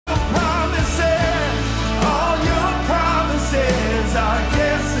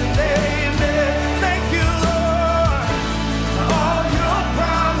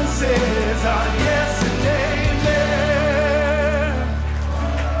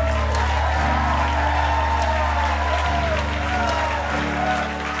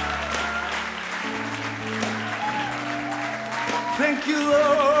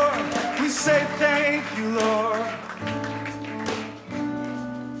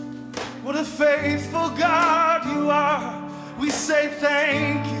What a faithful God you are. We say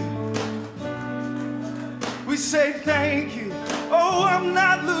thank you. We say thank you. Oh, I'm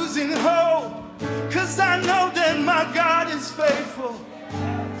not losing hope, 'cause I know that my God is faithful.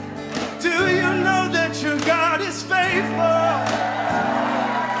 Do you know that your God is faithful?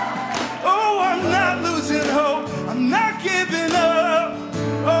 Oh, I'm not losing hope. I'm not giving up.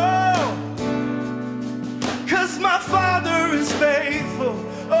 Oh, 'cause my Father is faithful.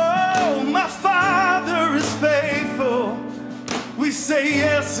 Oh, my Father is faithful. We say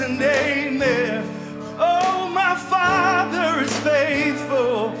yes and amen. Oh, my Father is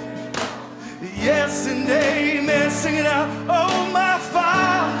faithful. Yes and amen. Sing it out. Oh, my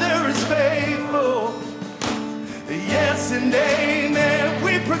Father is faithful. Yes and amen.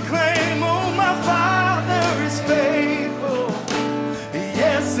 We proclaim, oh, my Father is faithful.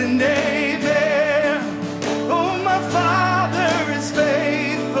 Yes and amen. Oh, my Father is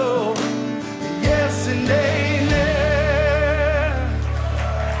faithful. Yes and amen.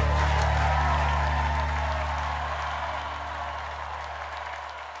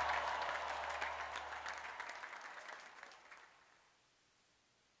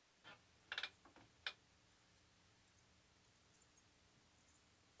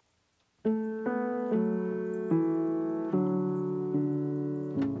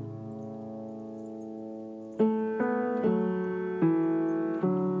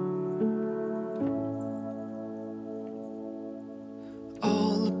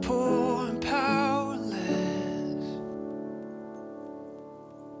 All the poor and powerless,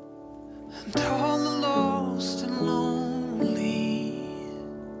 and all the lost and lonely,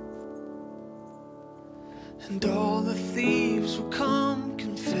 and all the thieves will come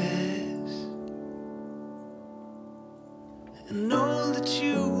confess and know that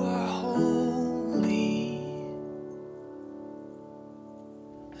you are holy,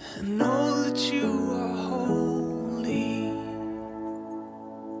 and know that you are holy.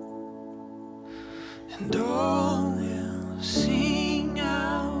 And all will sing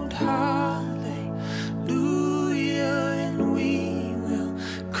out hallelujah, and we will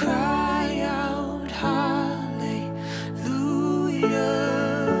cry out hallelujah.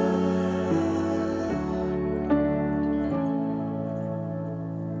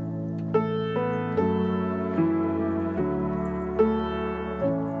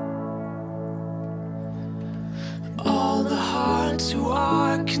 All the hearts who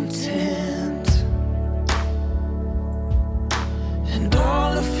are content, and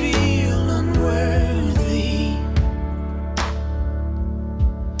all who feel unworthy,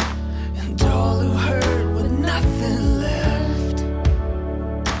 and all who hurt with nothing left,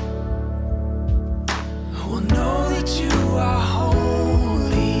 will know that you are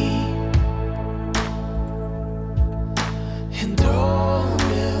holy, and all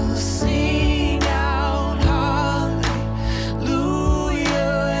will sing out hallelujah,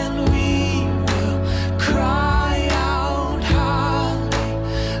 and we will cry out hallelujah,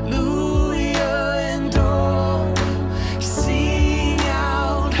 and all will sing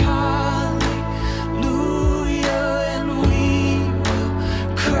out hallelujah, and we will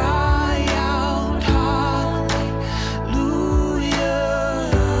cry out hallelujah.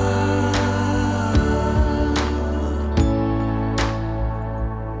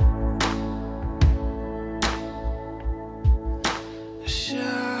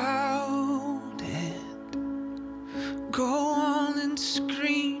 Shout it, go on and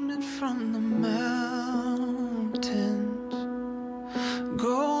scream it from the mountains.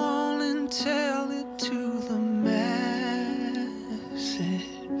 Go on and tell it to the masses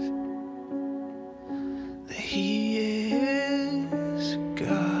that He is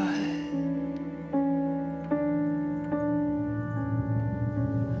God.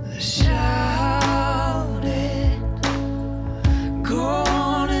 Shout it, go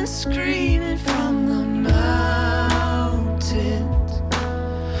on and scream it from the mountains.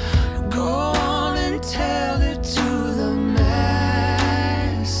 Go on and tell it to the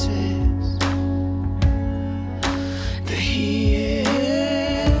masses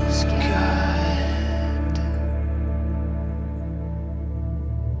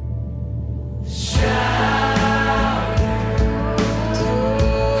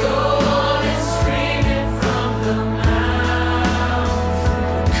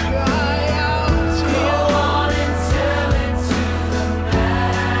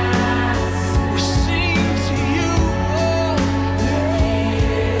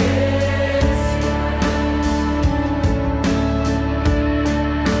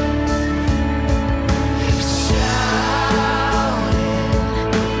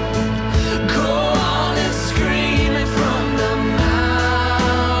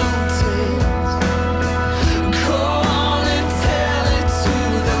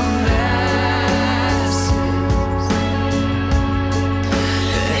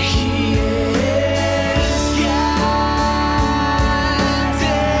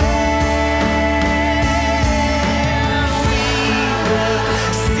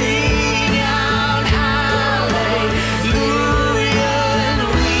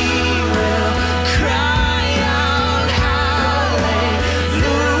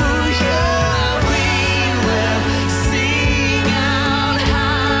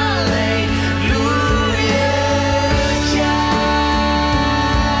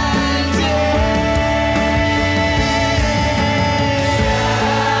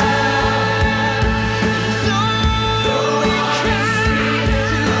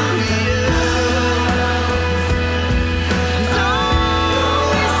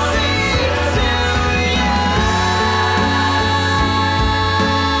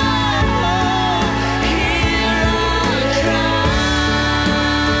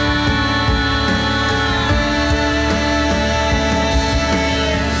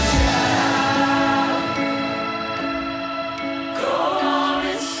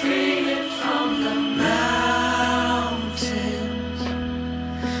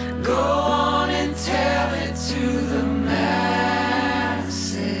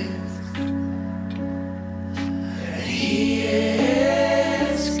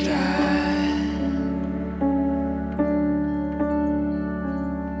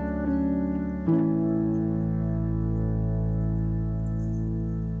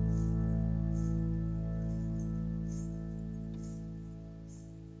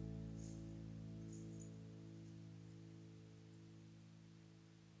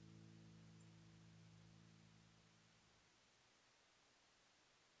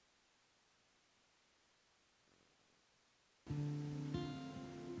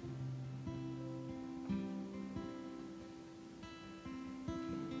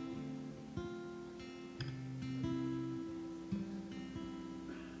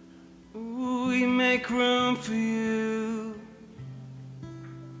room for you.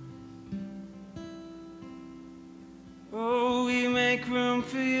 Oh, we make room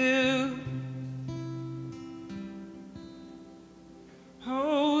for you.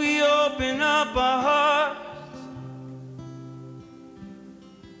 Oh, we open up our hearts.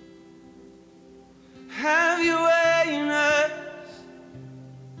 Have your way in us.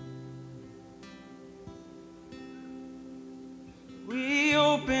 We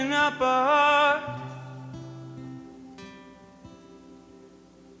open up our hearts.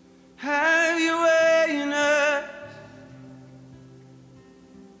 Have your way in us.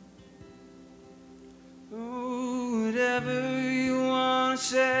 Oh, whatever you want to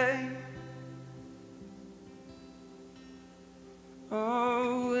say.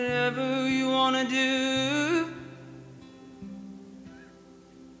 Oh, whatever you want to do.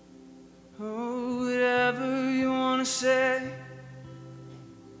 Oh, whatever you want to say.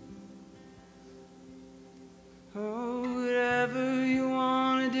 Oh, whatever you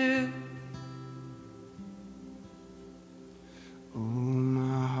want to do. Oh,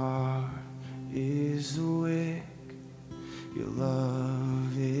 my heart is the wick, your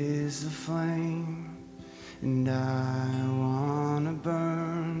love is the flame, and I wanna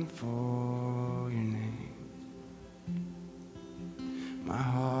burn for your name. My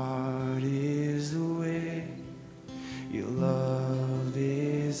heart is the wick, your love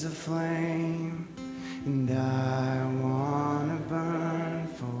is the flame, and I wanna burn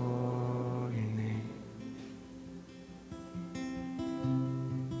for your name.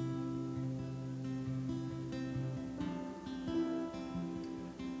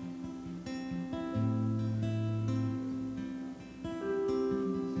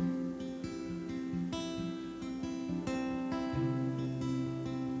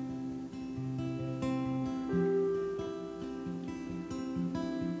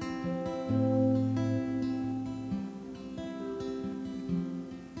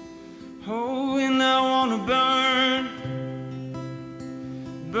 Oh, and I wanna burn,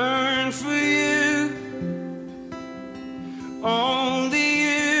 burn for you, only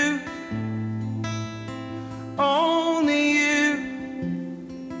you, only you.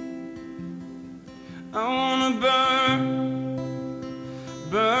 I wanna burn,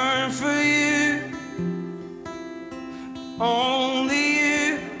 burn for you, only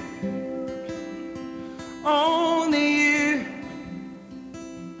you, only you.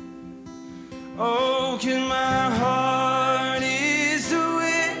 Oh, 'cause my heart is the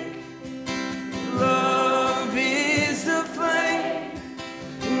wick, love is the flame,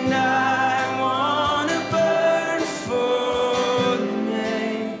 and I wanna burn for your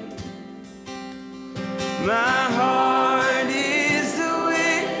name. My heart is the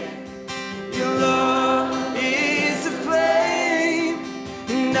wick, your love is the flame,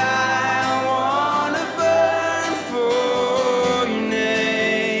 and I wanna burn for your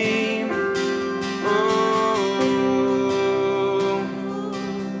name.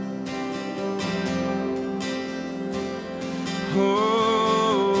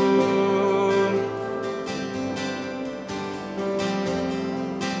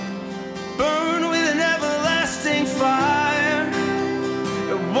 Burn with an everlasting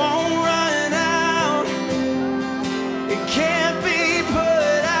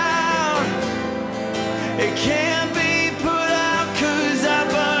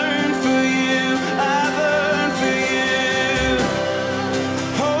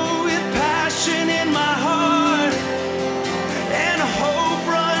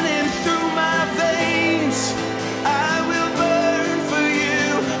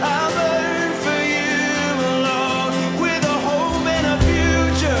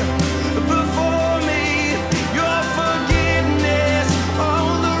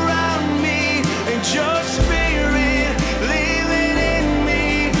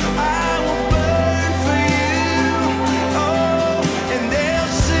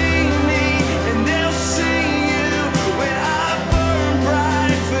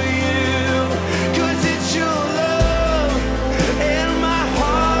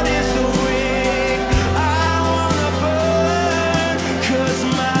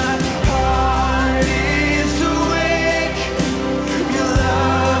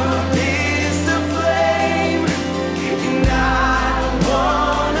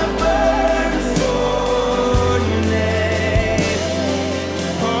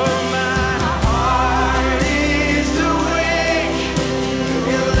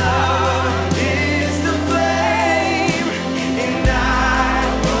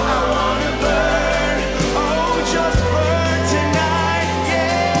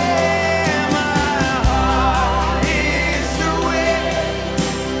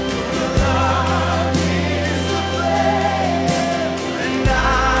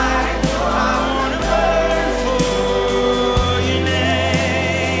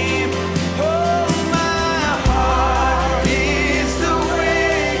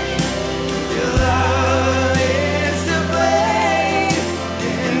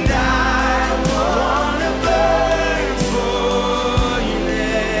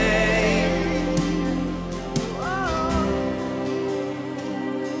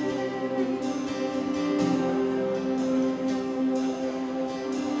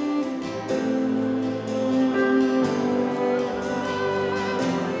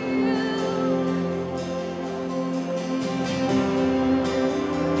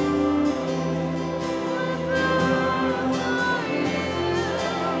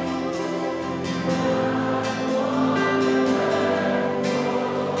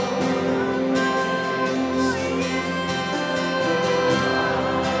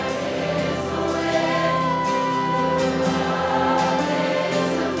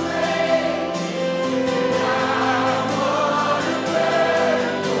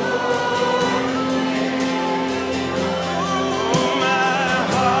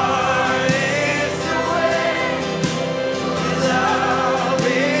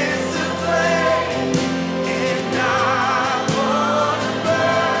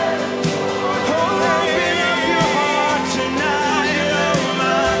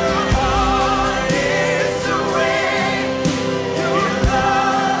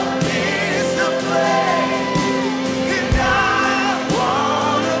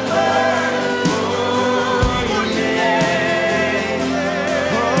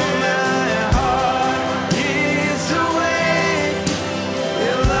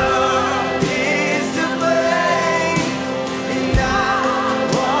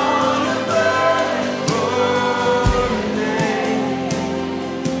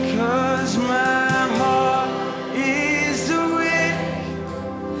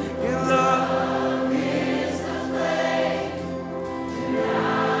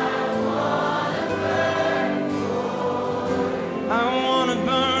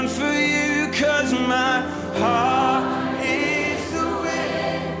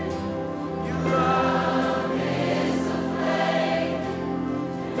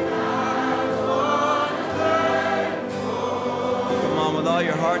all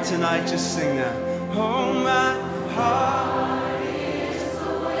your heart tonight, just sing that. Oh, my heart is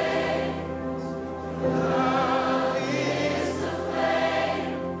awake. Love is the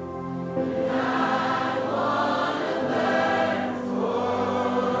flame. I want to burn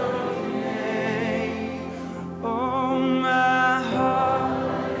for your name. Oh, my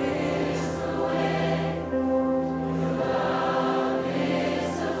heart is awake. Love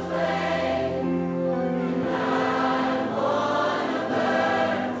is the flame. I want to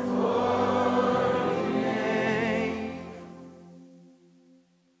burn for your name.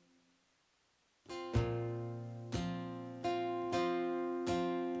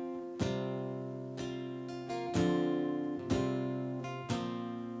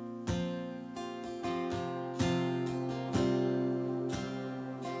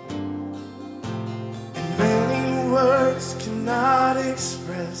 Many words cannot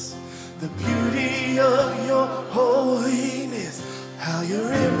express the beauty of your holiness, how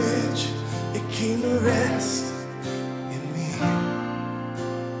your image, it came to rest in me.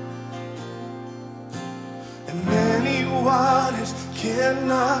 And many waters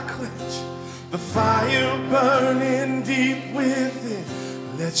cannot quench the fire burning deep within.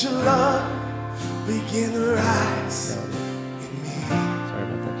 Let your love begin to rise in me. Sorry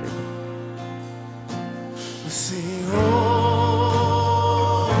about that, Jacob. We sing, oh,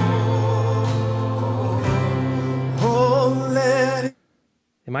 let it.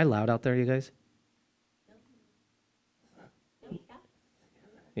 Am I loud out there, you guys?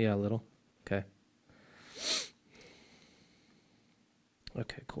 Yeah, a little. Okay.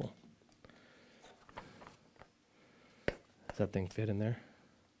 Okay, cool. Does that thing fit in there?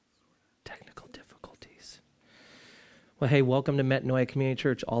 Technical difficulties. Well, hey, welcome to Metanoia Community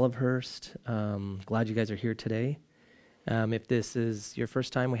Church, Olivehurst. Glad you guys are here today. If this is your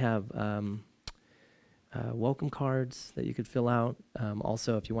first time, we have welcome cards that you could fill out.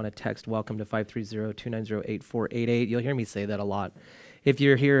 Also, if you want to text welcome to 530-290-8488. You'll hear me say that a lot if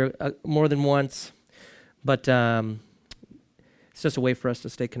you're here more than once. But it's just a way for us to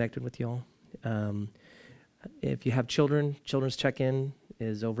stay connected with y'all. If you have children, children's check-in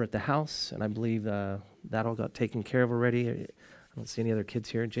is over at the house, and I believe that all got taken care of already. I don't see any other kids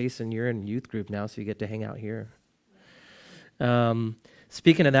here. Jason, you're in youth group now, so you get to hang out here.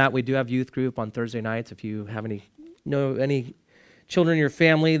 Speaking of that, we do have youth group on Thursday nights. If you have any children in your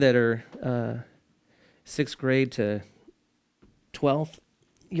family that are 6th grade to 12th,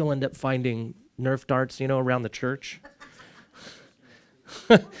 you'll end up finding Nerf darts, around the church.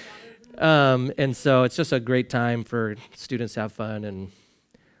 And so it's just a great time for students to have fun and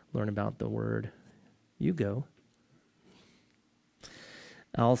learn about the Word. You go.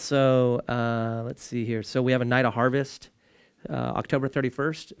 Also, let's see here. So we have a night of harvest, October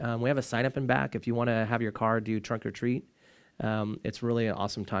 31st. We have a sign up and back if you want to have your car do trunk or treat. It's really an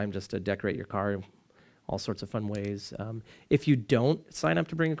awesome time just to decorate your car in all sorts of fun ways. If you don't sign up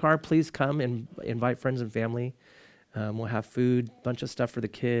to bring a car, please come and invite friends and family. We'll have food, bunch of stuff for the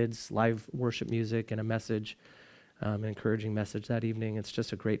kids, live worship music, and a message, an encouraging message that evening. It's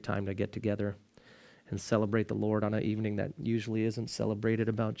just a great time to get together and celebrate the Lord on an evening that usually isn't celebrated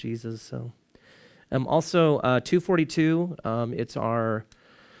about Jesus. So, also 242. It's our,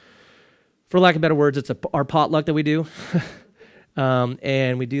 for lack of better words, it's our potluck that we do,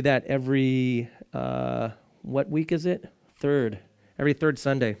 and we do that every what week is it? Every third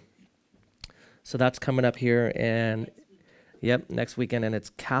Sunday. So that's coming up here, and next weekend, and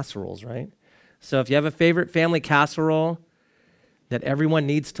it's casseroles, right? So if you have a favorite family casserole that everyone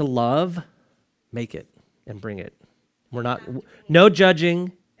needs to love, make it and bring it. We're not, no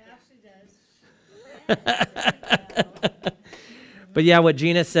judging. Ashley does. But yeah, what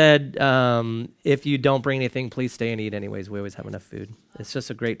Gina said, if you don't bring anything, please stay and eat anyways. We always have enough food. It's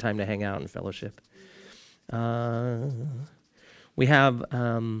just a great time to hang out and fellowship. We have...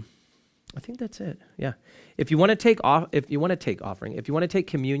 I think that's it. Yeah. If you want to take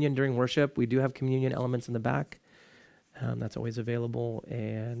communion during worship, we do have communion elements in the back. That's always available.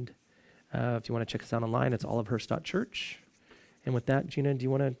 And if you want to check us out online, it's olivehurst.church. And with that, Gina, do you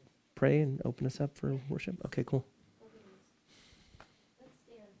want to pray and open us up for worship? Okay, cool. Let's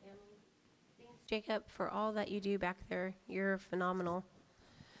stand, family. Thanks, Jacob, for all that you do back there. You're phenomenal.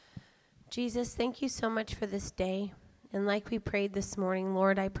 Jesus, thank you so much for this day. And like we prayed this morning,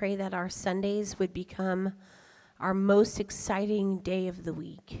 Lord, I pray that our Sundays would become our most exciting day of the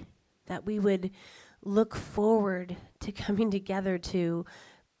week, that we would look forward to coming together to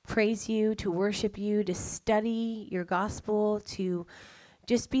praise you, to worship you, to study your gospel, to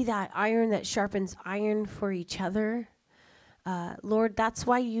just be that iron that sharpens iron for each other. Lord, that's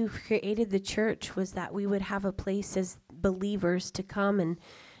why you created the church, was that we would have a place as believers to come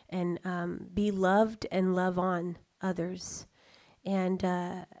and be loved and love on others, and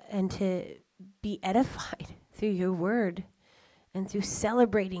to be edified through your word and through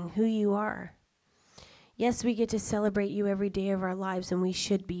celebrating who you are. Yes, we get to celebrate you every day of our lives, and we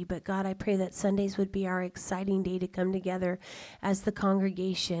should be. But God, I pray that Sundays would be our exciting day to come together as the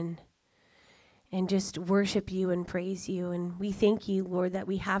congregation and just worship you and praise you. And we thank you, Lord, that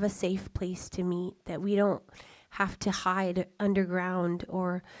we have a safe place to meet, that we don't have to hide underground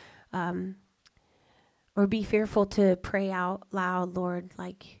or be fearful to pray out loud, Lord.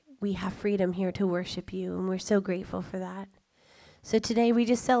 Like, we have freedom here to worship you, and we're so grateful for that. So today we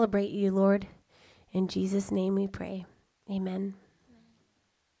just celebrate you, Lord. In Jesus' name we pray. Amen.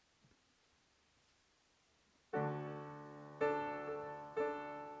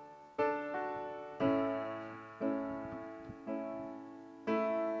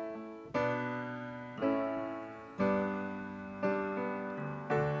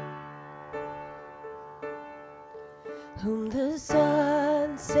 Whom the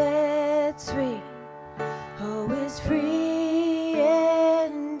sun sets free, oh, is free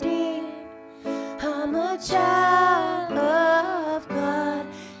indeed. I'm a child of God,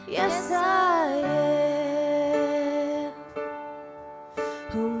 yes I am.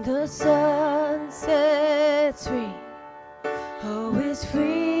 Whom the sun sets free, oh, is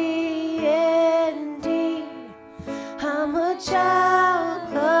free indeed. I'm a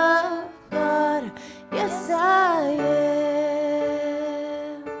child of God, yes I am.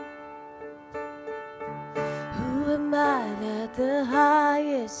 Who am I that the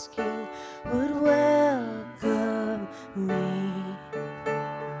highest King would welcome me?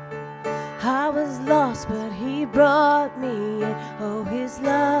 I was lost, but he brought me in. Oh, his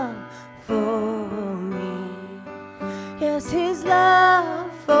love for me. Yes, his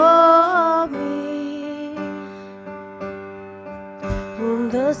love for me. Whom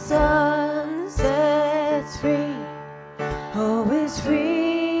the sun sets free, oh, is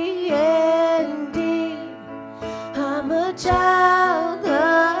free indeed. I'm a child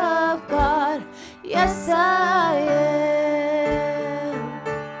of God, yes I am.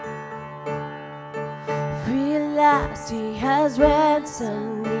 Free at last, he has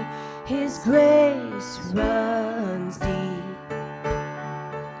ransomed me. His grace runs deep.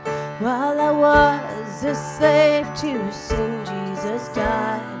 While I was a slave to sin, Jesus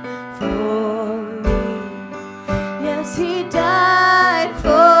died for me. Yes, he died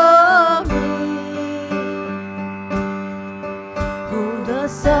for me. Whom the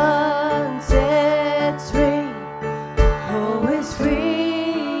sun sets free, oh, is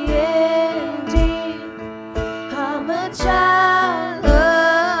free indeed. I'm a child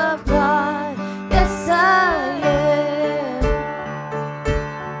of God, yes I am.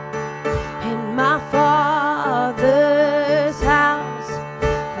 In my Father's house,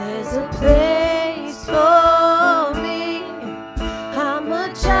 there's a place for me. I'm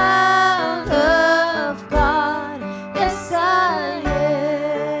a child of God, yes I am.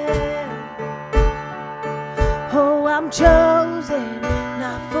 Oh, I'm chosen,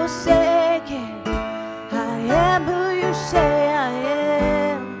 not forsaken. I am who you say I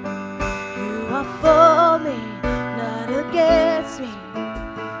am. You are for me, not against me.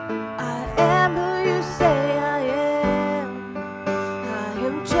 I am who you say I am. I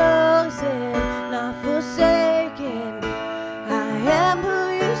am chosen, not forsaken. I am who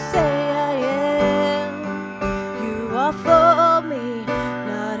you say I am. You are for me,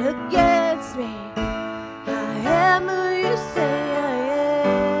 not against me. I am who you say I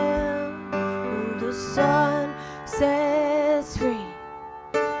am. Whom the sun sets free,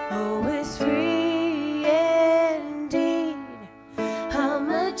 oh, is free indeed. I'm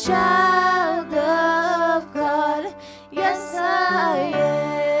a child of God, yes I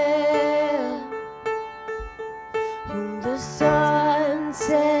am. Whom the sun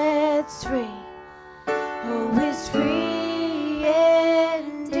sets free, oh, is free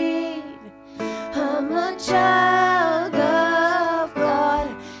indeed. I'm a child of God,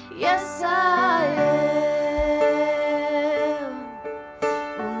 yes I am.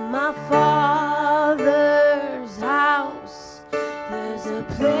 In my Father's house, there's a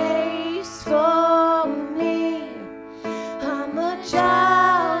place for me. I'm a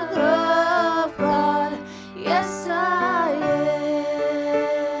child of God, yes I am.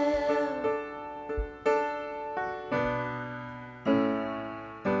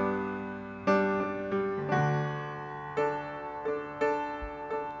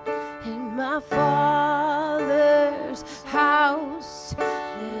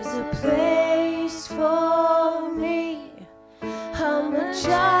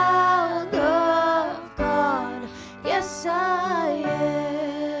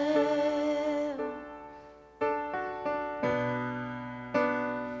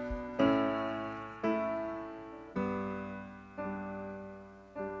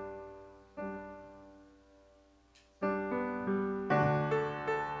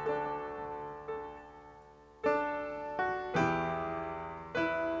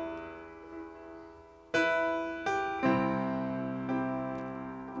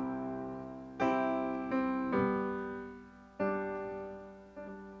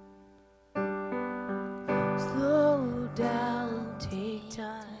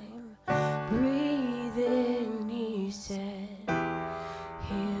 time. Breathe in, he said.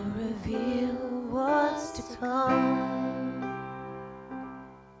 He'll reveal what's to come.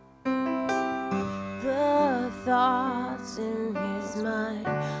 The thoughts in his mind,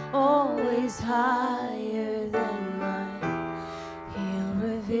 always higher than mine. He'll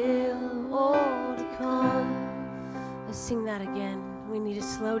reveal all to come. Let's sing that again. We need to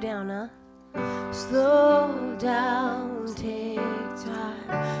slow down, huh? Slow down, take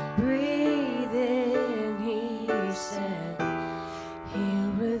time, breathe in, he said.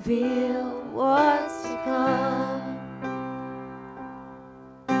 He'll reveal what's to come.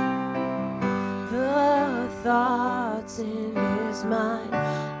 The thoughts in his mind,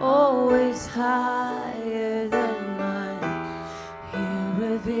 always higher than mine. He'll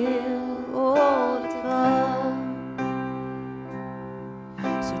reveal all to come.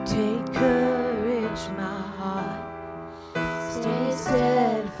 So take courage, my heart. Stay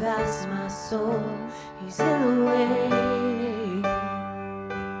steadfast, my soul. He's in the waiting.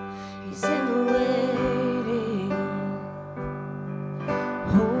 He's in the waiting.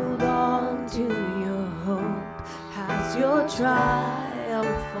 Hold on to your hope as your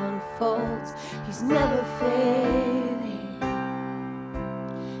triumph unfolds. He's never failing.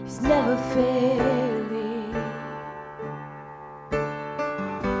 He's never failing.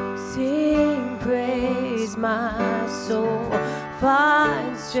 Sing praise, my soul.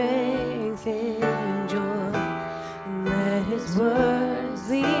 Find strength in joy. And let his words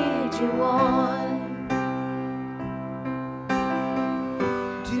lead you on.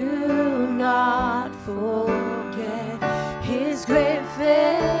 Do not forget his great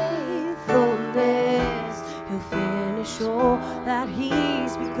faithfulness. He'll finish all that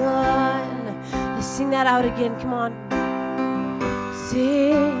he's begun. Let's sing that out again, come on.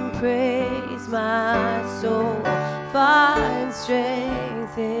 Sing praise, my soul. Find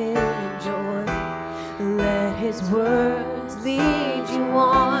strength in joy. Let his words lead you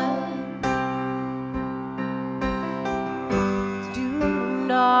on. Do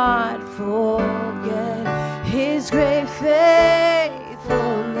not forget his great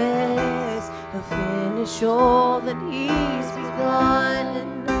faithfulness. He'll finish all that he's begun.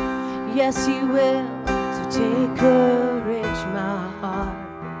 Yes, he will. So take courage, my heart.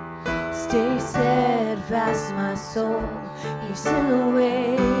 Stay steadfast, my soul. He's in the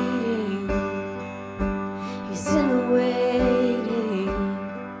waiting. He's in the waiting.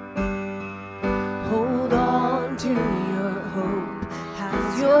 Hold on to your hope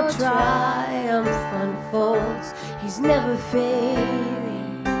as your triumph unfolds. He's never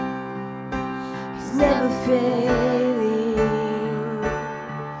failing. He's never failing.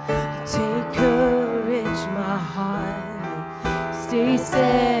 Take courage, my heart. Stay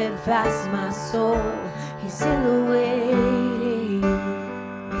steadfast, my soul. He's in the waiting.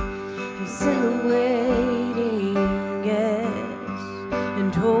 He's in the waiting, yes.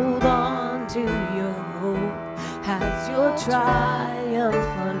 And hold on to your hope as your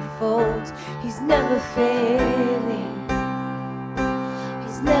triumph unfolds. He's never failing.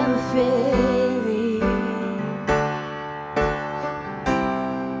 He's never failing.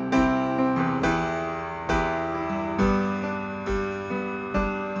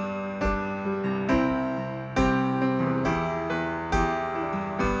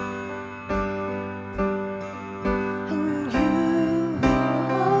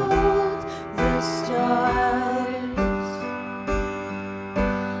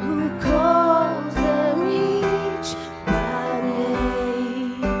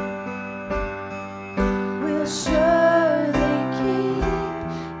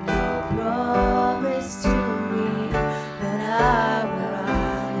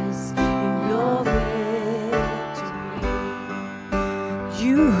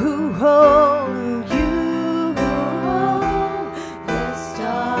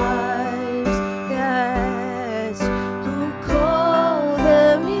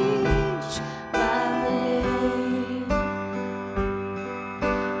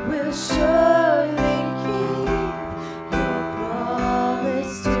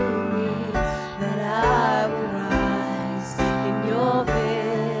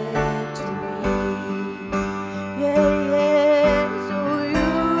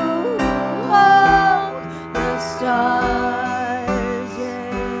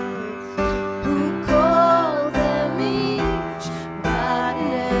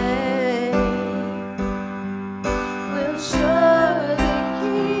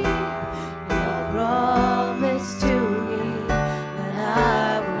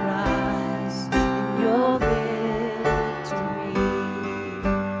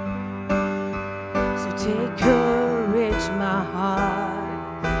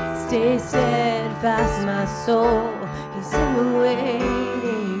 Stay steadfast, my soul. He's in the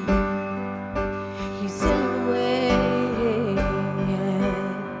waiting. He's in the waiting,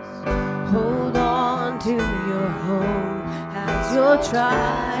 yes. Hold on to your hope as your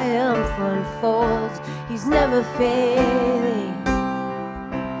triumph unfolds. He's never failing.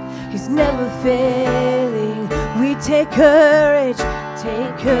 He's never failing. We take courage,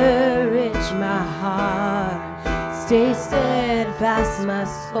 my heart. Stay steadfast, my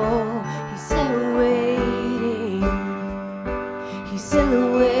soul. He's in the waiting. He's in the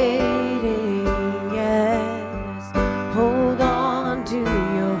waiting, yes. Hold on to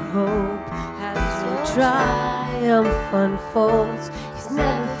your hope as your triumph unfolds. He's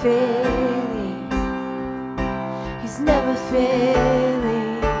never failing. He's never failing.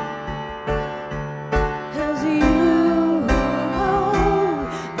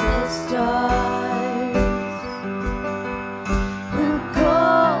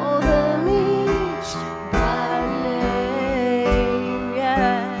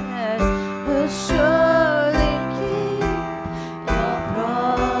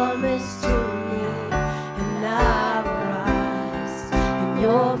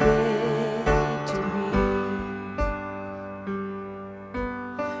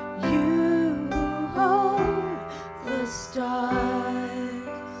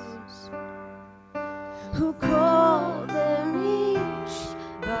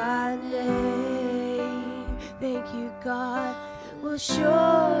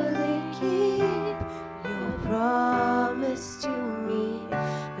 Surely keep your promise to me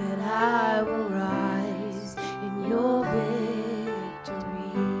that I will rise in your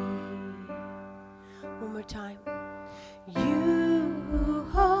victory. One more time. You who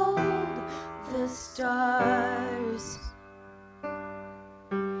hold the stars,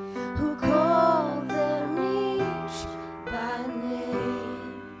 who call them each by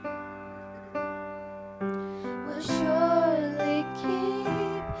name, will surely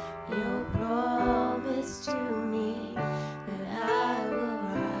keep your promise to me that I will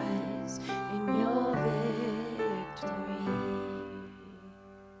rise in your victory.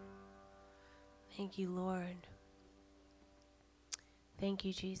 Thank you, Lord. Thank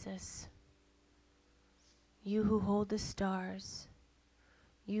you, Jesus. You who hold the stars,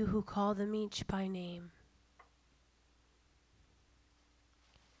 you who call them each by name.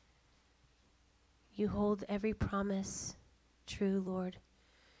 You hold every promise true, Lord.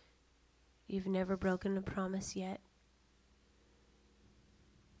 You've never broken a promise yet.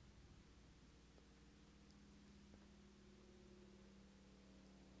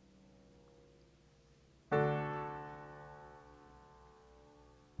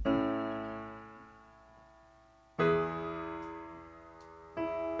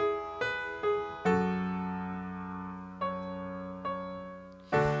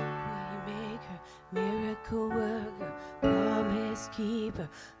 Miracle worker, promise keeper,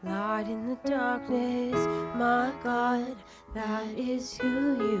 light in the darkness, my God, that is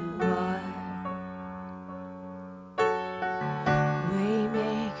who you are.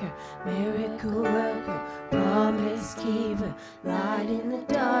 Waymaker, miracle worker, promise keeper, light in the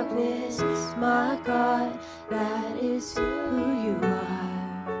darkness, my God, that is who you are.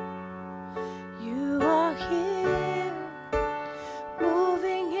 You are here,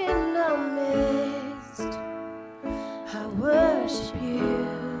 moving in our midst. I worship you.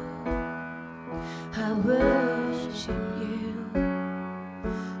 I worship you.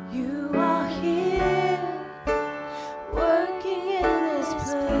 You are here, working in this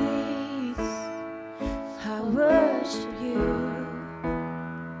place. I worship you.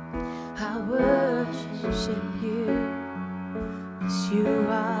 I worship you. 'Cause you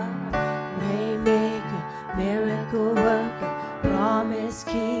are waymaker, miracle worker, promise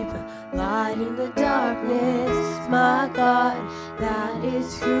keeper, light in the darkness, my God, that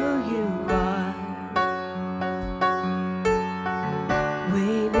is who you are.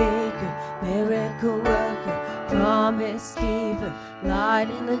 Waymaker, miracle worker, promise keeper, light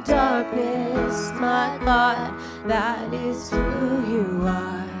in the darkness, my God, that is who you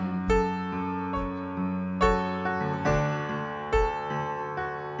are.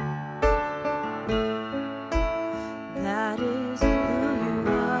 That is who you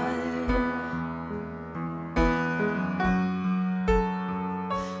are.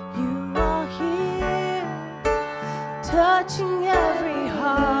 You are here, touching every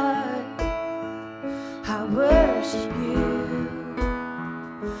heart. I worship you.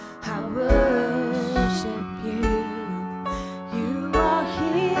 I worship you. You are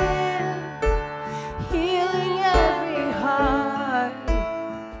here.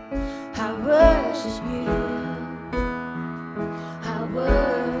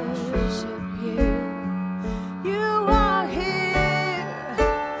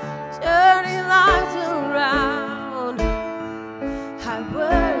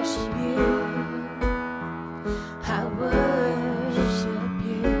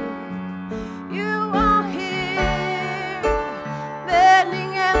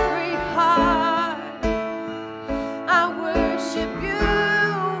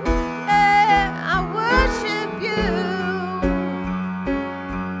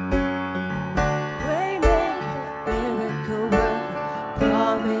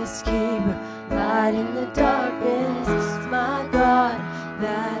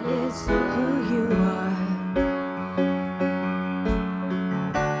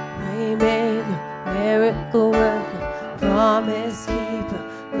 promise keeper,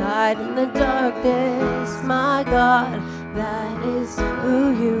 light in the darkness, my God, that is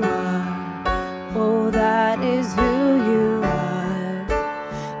who you are. Oh, that is who you are.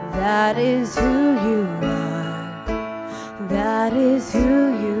 That is who you are. That is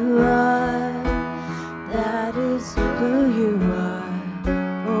who you are. That is who you are.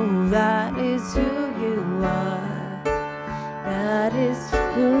 Oh, that is who you are. That is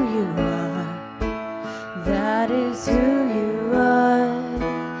who you are. That is who you are.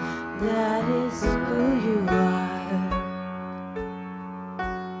 That is who you are.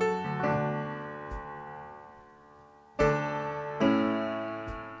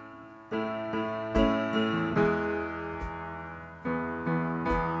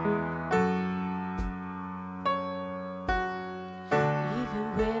 Even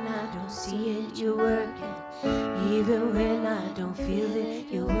when I don't see it, you're working. Even when I don't feel it,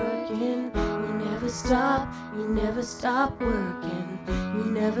 you're working. You never stop working. You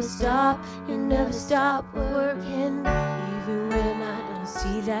never stop working. Even when I don't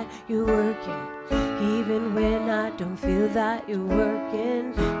see that, you're working. Even when I don't feel that, you're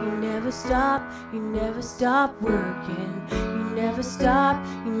working. You never stop working. You never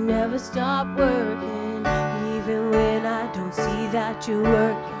stop working. Even when I don't see that, you're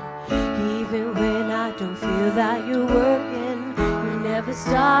working. Even when I don't feel that, you're working. You never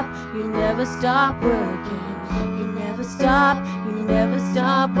stop working. You never stop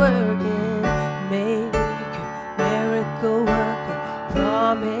working. Maker, miracle worker,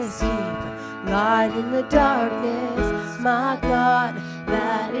 promise keeper, light in the darkness, my God,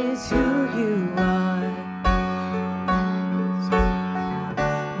 that is who you are.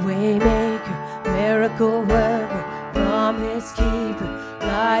 Waymaker, miracle worker, promise keeper,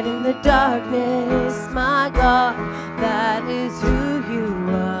 light in the darkness, my God, that is who you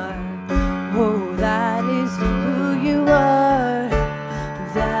are. Oh, that is who you are.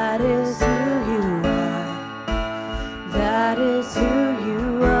 That is who you are. That is who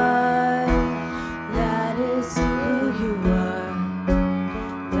you are. That is who you are.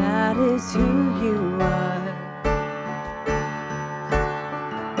 That is who you are.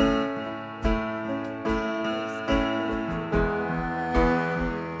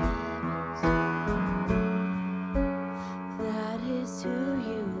 That is who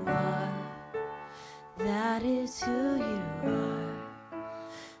you are. That is who you are.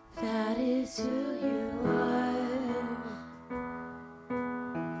 That is who you are.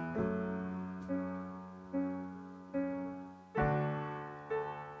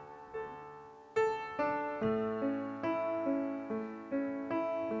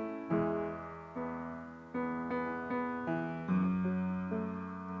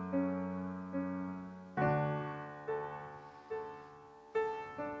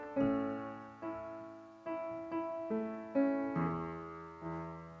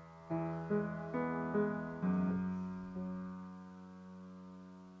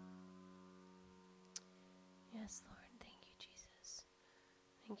 Yes, Lord. Thank you, Jesus.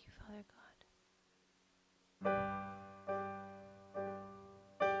 Thank you, Father God.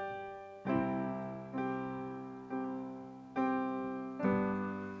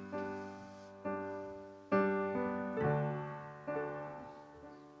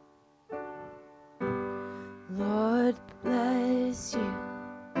 Lord bless you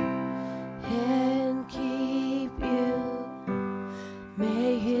and keep you.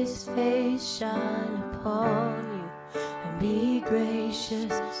 May his face shine upon you and be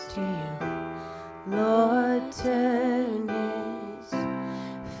gracious to you. Lord, turn his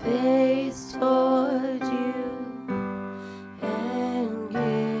face toward you and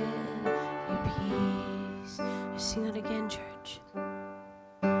give you peace. You sing it again, church.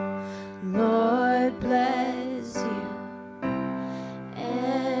 Lord, bless you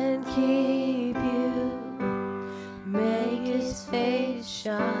and keep you. Make his face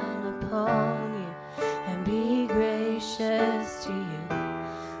shine upon you and be gracious to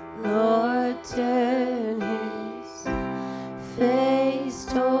you. Lord, turn his face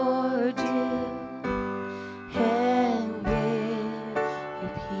toward you and give you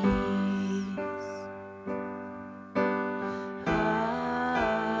peace.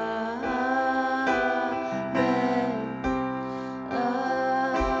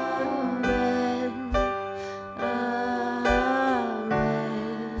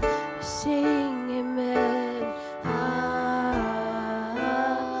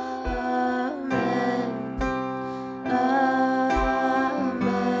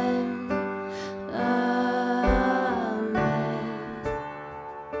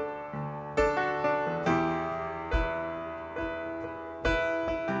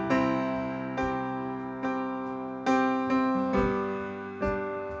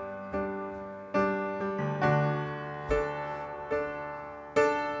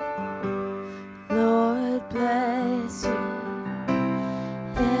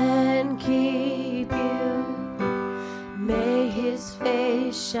 and keep you. May his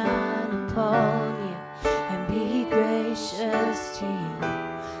face shine upon you and be gracious to you.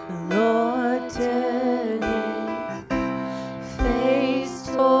 The Lord turn his face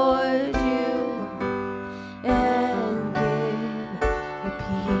toward you and give you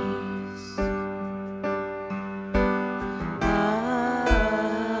peace. Amen.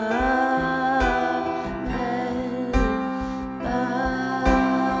 Amen.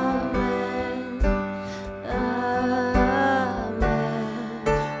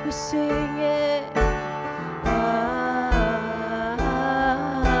 Amen. We sing it. Amen.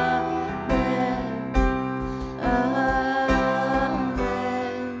 Amen.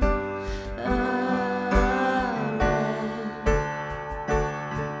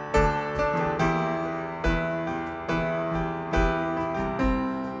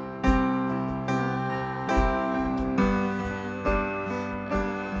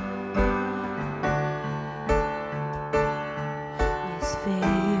 His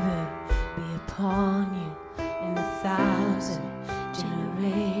favor be upon you and 1,000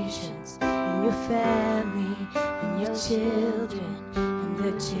 generations, and your family, and your children, and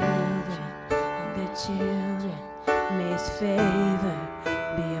the children, and the children. May his favor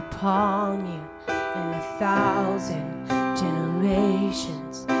be upon you and 1,000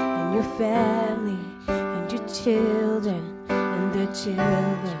 generations, and your family, and your children, and the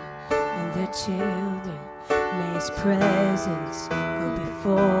children, and the children. May his presence go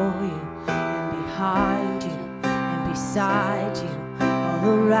before you and behind you and beside you, all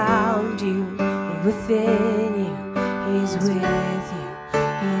around you and within you. He's with you,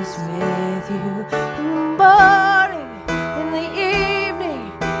 he's with you. In the morning, in the evening,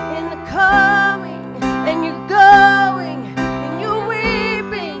 in the coming, and you're going, and you're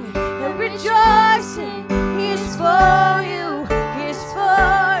weeping and rejoicing. He is for you, he is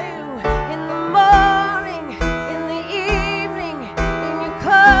for you. In the morning, in the evening, and you're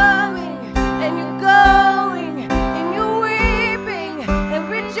coming, and you're going, and you're weeping and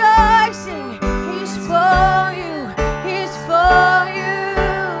rejoicing. He's for you, he's for you.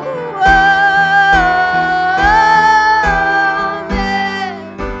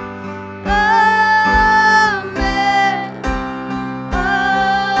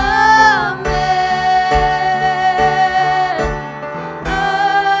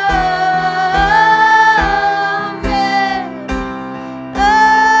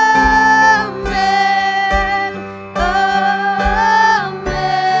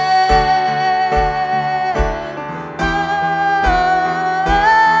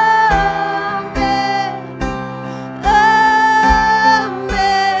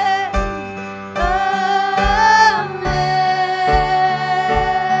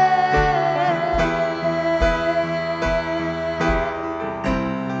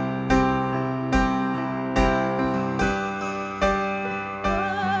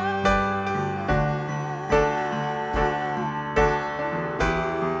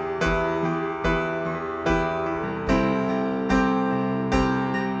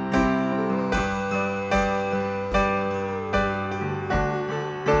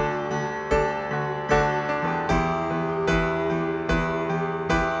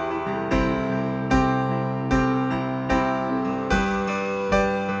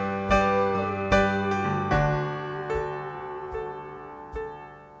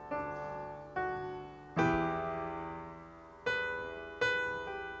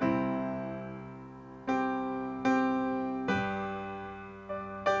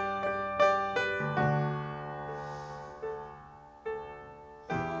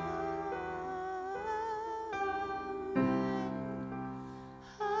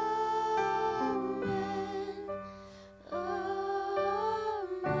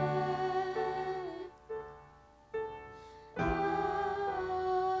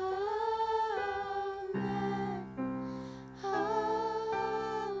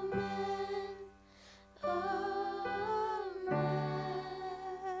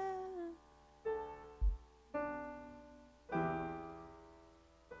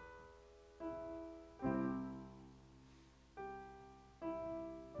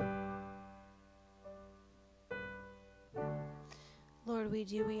 Lord,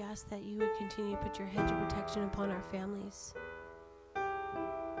 we ask that you would continue to put your hedge of protection upon our families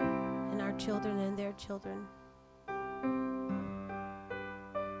and our children and their children.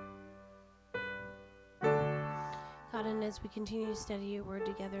 God, and as we continue to study your word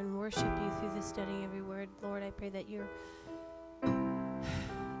together and worship you through the studying of your word, Lord, I pray that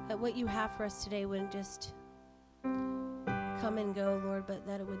that what you have for us today wouldn't just come and go, Lord, but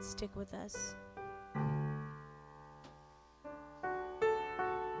that it would stick with us.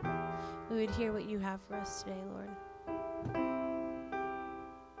 we would hear what you have for us today, Lord.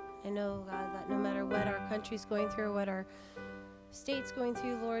 I know, God, that no matter what our country's going through, or what our state's going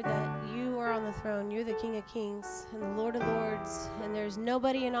through, Lord, that you are on the throne. You're the King of Kings and the Lord of Lords, and there's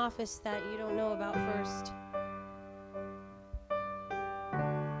nobody in office that you don't know about first.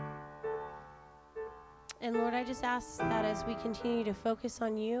 And Lord, I just ask that as we continue to focus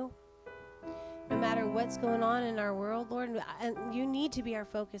on you, no matter what's going on in our world, Lord, and you need to be our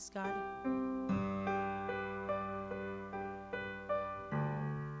focus, God.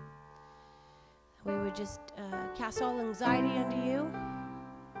 We would just cast all anxiety unto you.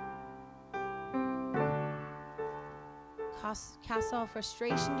 Cast all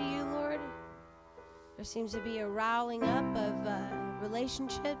frustration to you, Lord. There seems to be a riling up of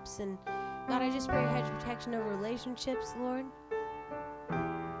relationships, and God, I just pray a hedge of protection over relationships, Lord.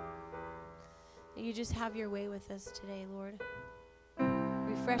 That you just have your way with us today, Lord.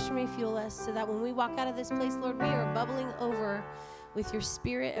 Refresh and refuel us so that when we walk out of this place, Lord, we are bubbling over with your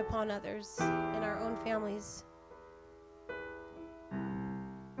spirit upon others and our own families.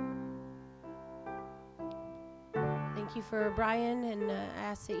 Thank you for Brian, and I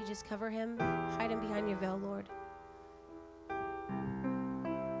ask that you just cover him, hide him behind your veil, Lord.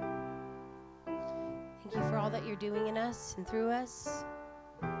 Thank you for all that you're doing in us and through us.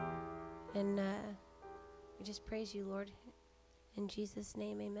 And we just praise you, Lord. In Jesus'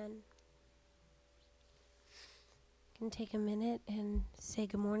 name, amen. You can take a minute and say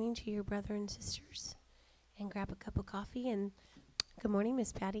good morning to your brother and sisters and grab a cup of coffee. And good morning,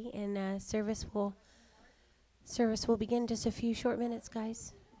 Miss Patty. And service will begin in just a few short minutes,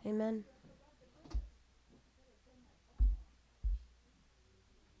 guys. Amen.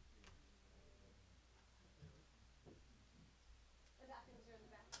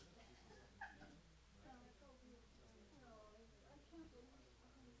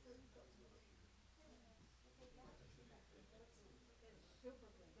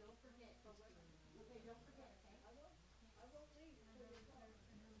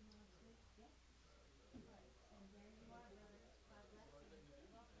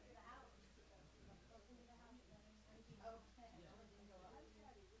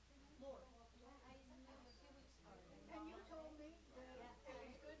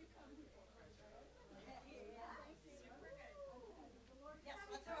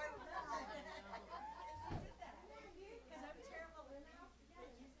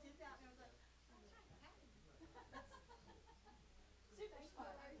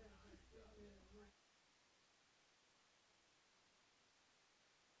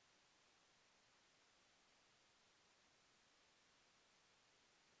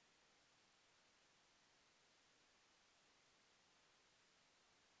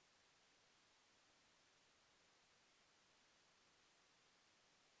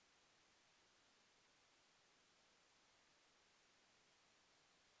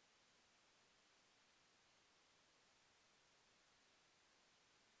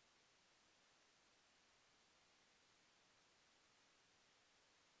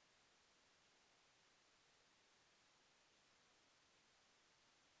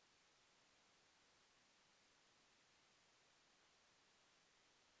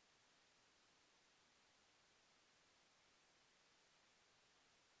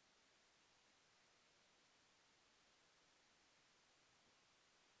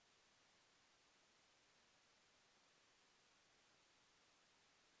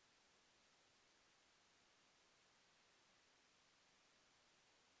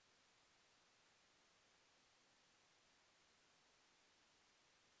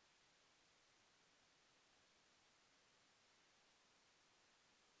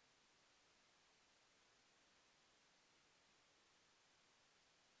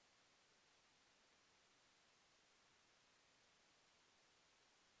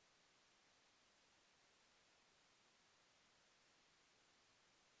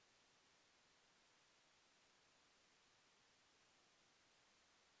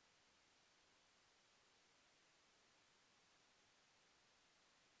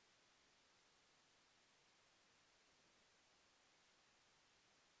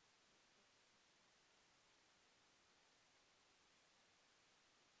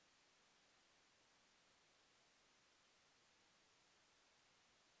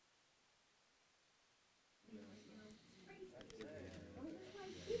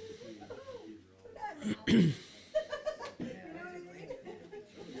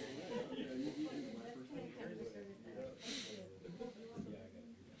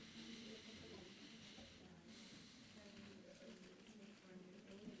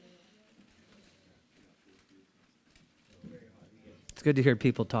 It's good to hear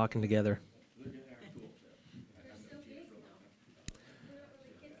people talking together.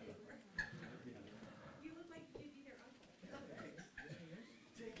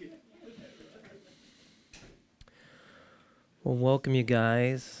 Well, welcome you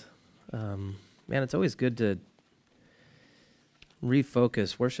guys. Man, it's always good to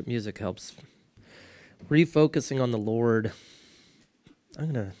refocus. Worship music helps. Refocusing on the Lord.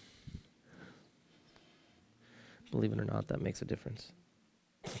 I'm going to, believe it or not, that makes a difference.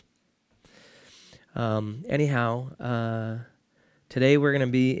 Today we're going to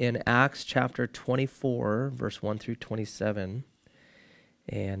be in Acts chapter 24, verse 1 through 27.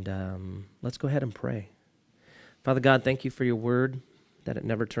 And let's go ahead and pray. Father God, thank you for your word, that it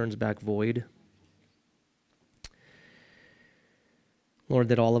never turns back void. Lord,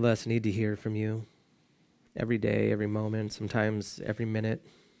 that all of us need to hear from you every day, every moment, sometimes every minute.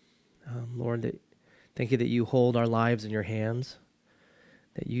 Lord, thank you that you hold our lives in your hands,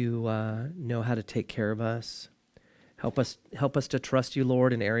 that you know how to take care of us. Help us to trust you,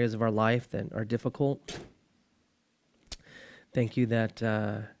 Lord, in areas of our life that are difficult. Thank you that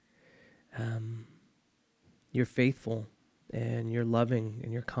you're faithful and you're loving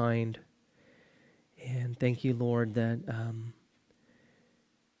and you're kind. And thank you, Lord, that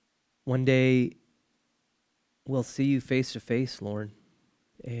one day we'll see you face to face, Lord.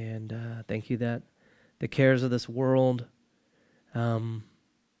 And thank you that the cares of this world,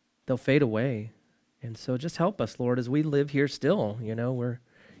 they'll fade away. And so just help us, Lord, as we live here still. You know, we're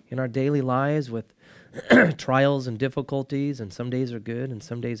in our daily lives with trials and difficulties, and some days are good and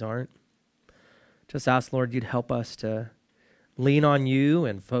some days aren't. Just ask, Lord, you'd help us to lean on you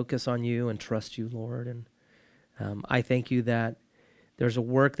and focus on you and trust you, Lord. And I thank you that there's a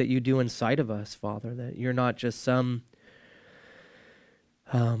work that you do inside of us, Father, that you're not just some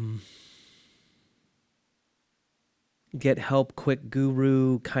get help quick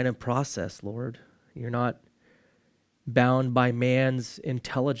guru kind of process, Lord. You're not bound by man's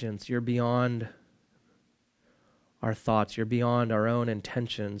intelligence. You're beyond our thoughts. You're beyond our own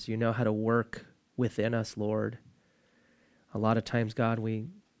intentions. You know how to work within us, Lord. A lot of times, God, we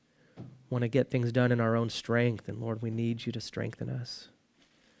want to get things done in our own strength, and Lord, we need you to strengthen us.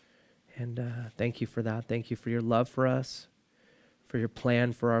 And thank you for that. Thank you for your love for us, for your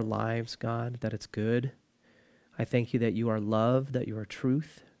plan for our lives, God, that it's good. I thank you that you are love, that you are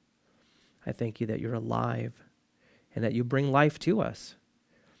truth. I thank you that you're alive and that you bring life to us.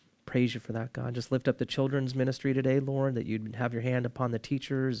 Praise you for that, God. Just lift up the children's ministry today, Lord, that you'd have your hand upon the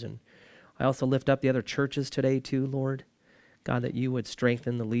teachers. And I also lift up the other churches today too, Lord. God, that you would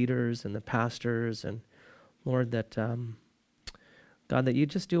strengthen the leaders and the pastors. And Lord, that, God, that you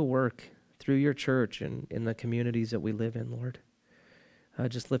just do a work through your church and in the communities that we live in, Lord.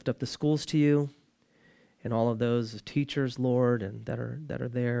 Just lift up the schools to you and all of those teachers, Lord, and that are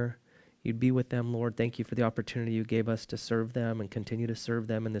there. You'd be with them, Lord. Thank you for the opportunity you gave us to serve them and continue to serve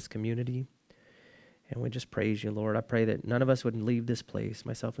them in this community. And we just praise you, Lord. I pray that none of us would leave this place,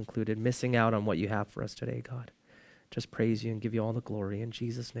 myself included, missing out on what you have for us today, God. Just praise you and give you all the glory. In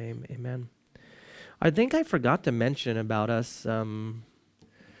Jesus' name, amen. I think I forgot to mention about us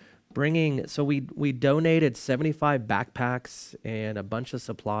bringing, so we donated 75 backpacks and a bunch of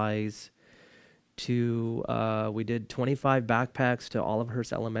supplies to, we did 25 backpacks to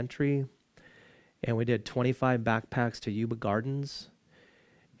Olivehurst Elementary, and we did 25 backpacks to Yuba Gardens,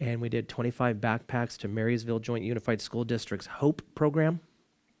 and we did 25 backpacks to Marysville Joint Unified School District's HOPE program.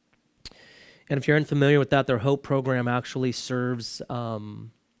 And if you're unfamiliar with that, their HOPE program actually serves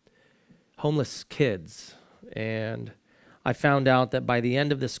homeless kids. And I found out that by the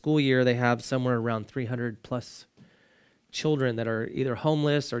end of the school year, they have somewhere around 300 plus children that are either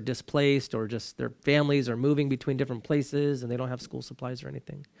homeless or displaced, or just their families are moving between different places and they don't have school supplies or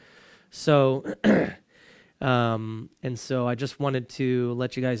anything. So, and so I just wanted to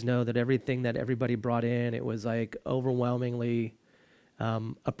let you guys know that everything that everybody brought in, it was like overwhelmingly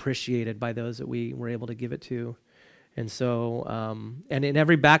appreciated by those that we were able to give it to. And so, and in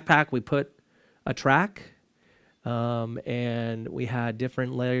every backpack we put a track, and we had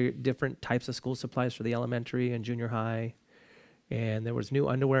different types of school supplies for the elementary and junior high. And there was new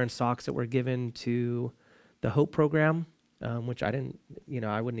underwear and socks that were given to the HOPE program, which I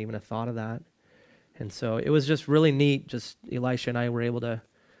wouldn't even have thought of that. And so it was just really neat. Just Elisha and I were able to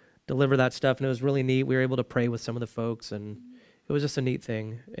deliver that stuff, and it was really neat. We were able to pray with some of the folks, and it was just a neat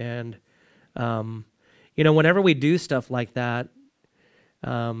thing. And, whenever we do stuff like that,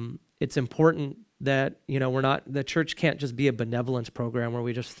 it's important that, the church can't just be a benevolence program where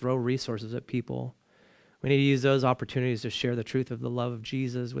we just throw resources at people. We need to use those opportunities to share the truth of the love of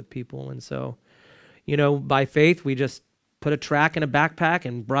Jesus with people. And so, by faith, we just put a tract in a backpack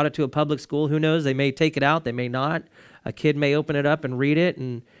and brought it to a public school. Who knows? They may take it out. They may not. A kid may open it up and read it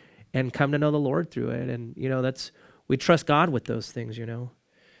and come to know the Lord through it. And, we trust God with those things,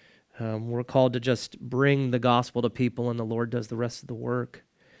 We're called to just bring the gospel to people, and the Lord does the rest of the work.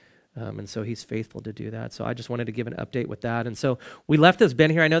 And so he's faithful to do that. So I just wanted to give an update with that. And so we left this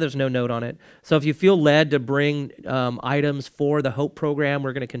bin here. I know there's no note on it. So if you feel led to bring items for the Hope program,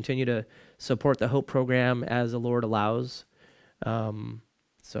 we're going to continue to support the Hope program as the Lord allows.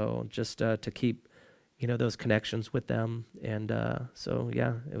 So just to keep, those connections with them. And so,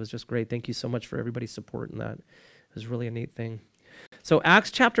 yeah, it was just great. Thank you so much for everybody's support in that. It was really a neat thing. So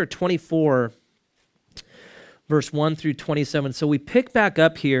Acts chapter 24, verse 1 through 27. So we pick back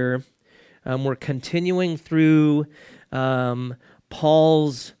up here. We're continuing through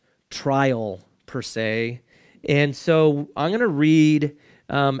Paul's trial, per se. And so I'm going to read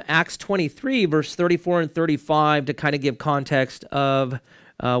Acts 23, verse 34 and 35 to kind of give context of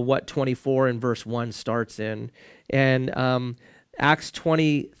what 24 and verse 1 starts in. And Acts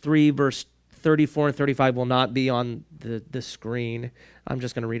 23, verse 34 and 35 will not be on the screen. I'm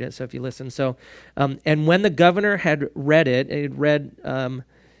just going to read it, so if you listen. So, and when the governor had read it,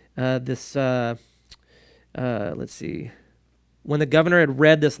 let's see. When the governor had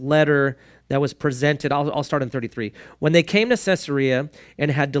read this letter that was presented, I'll start in 33. When they came to Caesarea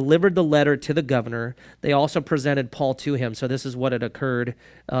and had delivered the letter to the governor, they also presented Paul to him. So this is what had occurred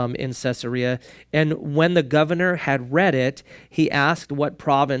in Caesarea. And when the governor had read it, he asked what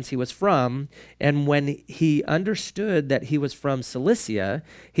province he was from. And when he understood that he was from Cilicia,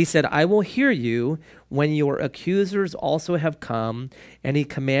 he said, I will hear you when your accusers also have come. And he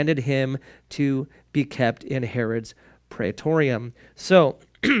commanded him to be kept in Herod's praetorium. So,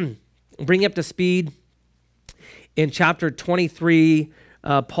 bring you up to speed. In chapter 23,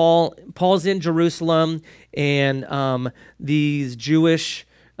 Paul's in Jerusalem, and these Jewish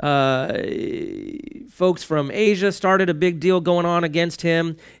folks from Asia started a big deal going on against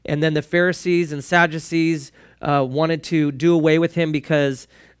him, and then the Pharisees and Sadducees wanted to do away with him because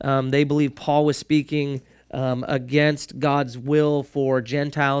they believed Paul was speaking against God's will for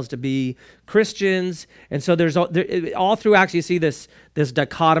Gentiles to be Christians. And so there's all through Acts you see this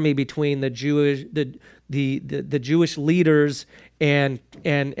dichotomy between the Jewish the Jewish leaders and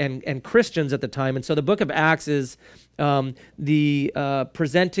Christians at the time. And so the book of Acts is the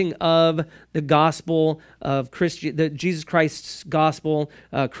presenting of the gospel of Jesus Christ's gospel,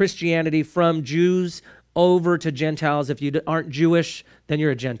 Christianity from Jews over to Gentiles. If you aren't Jewish, then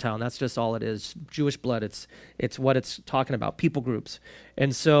you're a Gentile, and that's just all it is. Jewish blood, it's what it's talking about, people groups.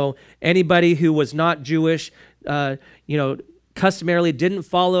 And so anybody who was not Jewish, customarily didn't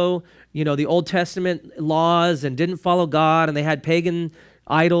follow, the Old Testament laws and didn't follow God, and they had pagan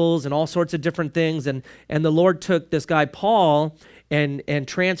idols and all sorts of different things. And the Lord took this guy, Paul, and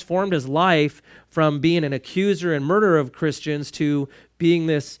transformed his life from being an accuser and murderer of Christians to being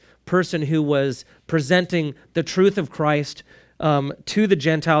this person who was presenting the truth of Christ to the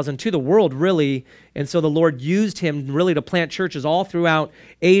Gentiles and to the world, really. And so the Lord used him really to plant churches all throughout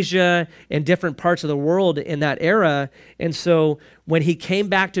Asia and different parts of the world in that era. And so when he came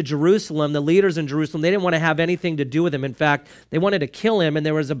back to Jerusalem, the leaders in Jerusalem, they didn't want to have anything to do with him. In fact, they wanted to kill him. And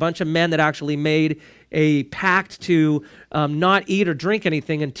there was a bunch of men that actually made a pact to not eat or drink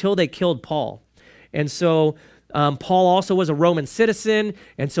anything until they killed Paul. And so Paul also was a Roman citizen,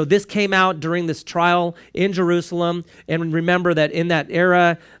 and so this came out during this trial in Jerusalem. And remember that in that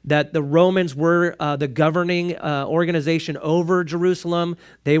era, that the Romans were the governing organization over Jerusalem.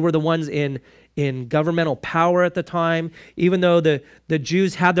 They were the ones in governmental power at the time. Even though the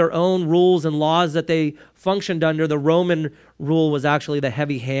Jews had their own rules and laws that they functioned under, the Roman rule was actually the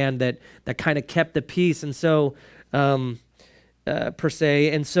heavy hand that kind of kept the peace. And so per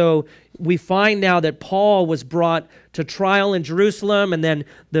se. And so we find now that Paul was brought to trial in Jerusalem, and then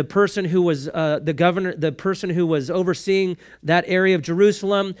the person who was the person who was overseeing that area of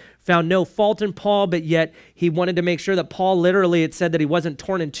Jerusalem found no fault in Paul, but yet he wanted to make sure that Paul, literally, it said that he wasn't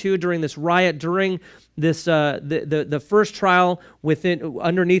torn in two during this riot, during this the first trial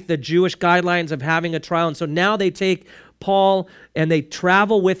underneath the Jewish guidelines of having a trial. And so now they take Paul and they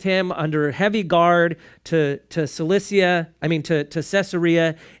travel with him under heavy guard to Caesarea,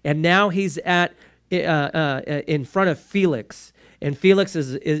 and now he's in front of Felix. And Felix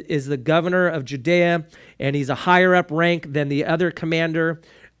is the governor of Judea, and he's a higher up rank than the other commander.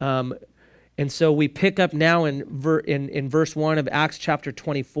 And so we pick up now in verse 1 of Acts chapter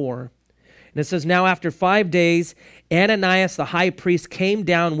 24. And it says, now after 5 days, Ananias the high priest came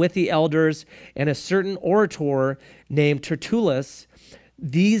down with the elders and a certain orator named Tertullus,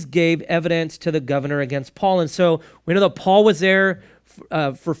 these gave evidence to the governor against Paul. And so we know that Paul was there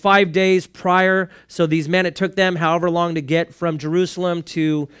for 5 days prior. So these men, it took them however long to get from Jerusalem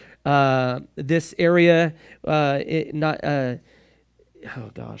to this area.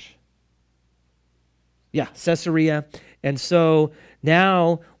 Caesarea. And so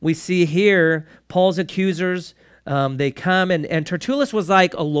now we see here Paul's accusers, they come, and Tertullus was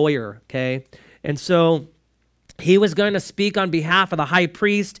like a lawyer, okay? And so he was going to speak on behalf of the high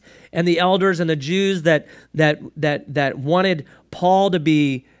priest and the elders and the Jews that wanted Paul to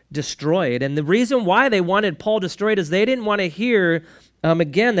be destroyed. And the reason why they wanted Paul destroyed is they didn't want to hear,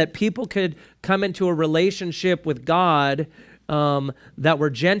 again, that people could come into a relationship with God that were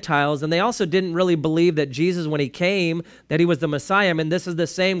Gentiles. And they also didn't really believe that Jesus, when he came, that he was the Messiah. I mean, this is the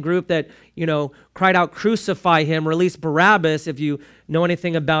same group that, cried out, crucify him, release Barabbas, if you know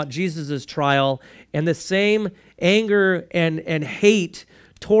anything about Jesus's trial. And the same anger and hate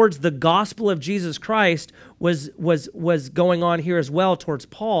towards the gospel of Jesus Christ was going on here as well towards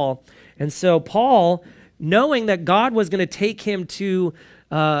Paul. And so Paul, knowing that God was going to take him to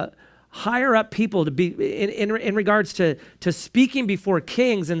higher up people to be in regards to speaking before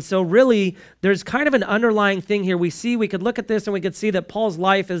kings. And so really there's kind of an underlying thing here. We could look at this and we could see that Paul's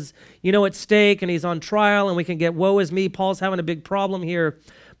life is, at stake, and he's on trial, and we can get, woe is me, Paul's having a big problem here.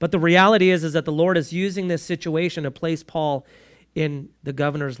 But the reality is that the Lord is using this situation to place Paul in the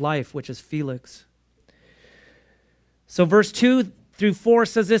governor's life, which is Felix. So verse 2-4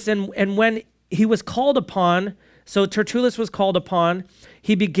 says this, and when he was called upon, so Tertullus was called upon,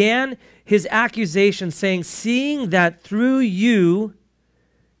 he began his accusation saying, seeing that through you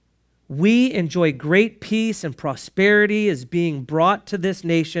we enjoy great peace and prosperity is being brought to this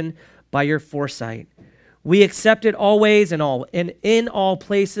nation by your foresight. We accept it always and in all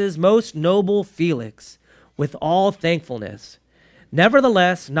places, most noble Felix, with all thankfulness.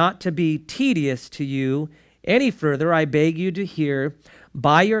 Nevertheless, not to be tedious to you any further, I beg you to hear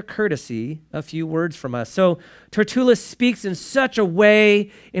by your courtesy a few words from us. So Tertullus speaks in such a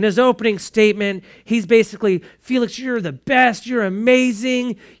way in his opening statement. He's basically, Felix, you're the best. You're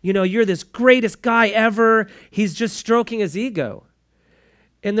amazing. You're this greatest guy ever. He's just stroking his ego.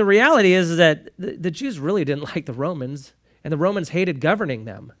 And the reality is that the Jews really didn't like the Romans, and the Romans hated governing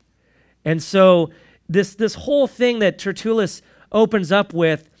them. And so this whole thing that Tertullus opens up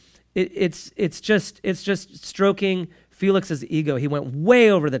with, it's just stroking Felix's ego. He went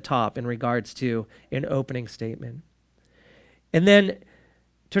way over the top in regards to an opening statement. And then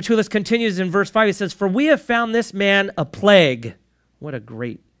Tertullus continues in verse 5. He says, for we have found this man a plague. What a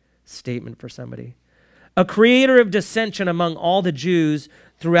great statement for somebody. A creator of dissension among all the Jews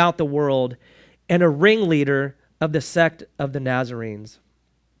throughout the world, and a ringleader of the sect of the Nazarenes.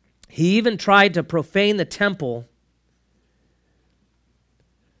 He even tried to profane the temple.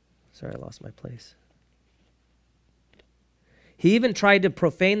 Sorry, I lost my place. He even tried to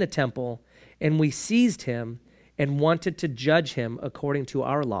profane the temple, and we seized him and wanted to judge him according to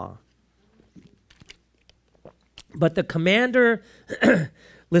our law. But the commander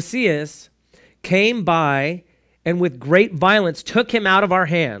Lysias came by and with great violence took him out of our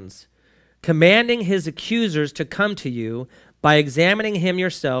hands, commanding his accusers to come to you. By examining him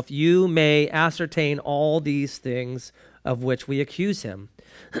yourself, you may ascertain all these things of which we accuse him.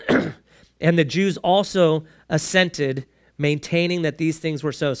 And the Jews also assented, maintaining that these things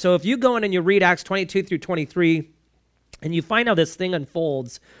were so. So if you go in and you read Acts 22-23, and you find how this thing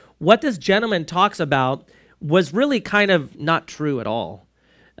unfolds, what this gentleman talks about was really kind of not true at all.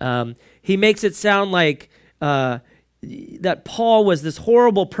 He makes it sound like that Paul was this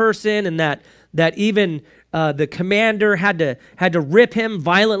horrible person, and that even the commander had to rip him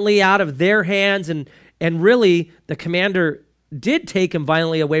violently out of their hands, and really the commander did take him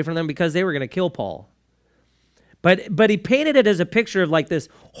violently away from them because they were going to kill Paul. But he painted it as a picture of like this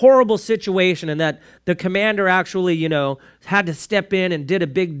horrible situation, and that the commander actually, had to step in and did a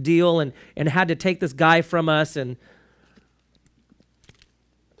big deal and had to take this guy from us. And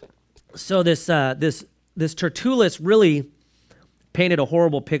so this Tertullus really painted a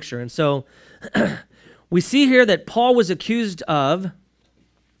horrible picture. And so we see here that Paul was accused of,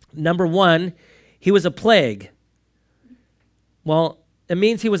 number one, he was a plague. Well, it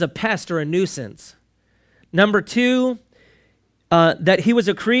means he was a pest or a nuisance. Number two, that he was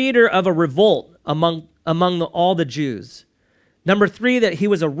a creator of a revolt among all the Jews. Number three, that he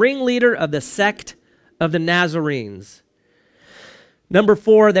was a ringleader of the sect of the Nazarenes. Number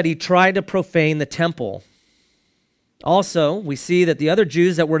four, that he tried to profane the temple. Also, we see that the other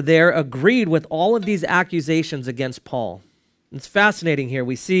Jews that were there agreed with all of these accusations against Paul. It's fascinating here.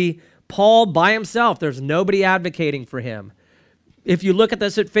 We see Paul by himself. There's nobody advocating for him. if you look at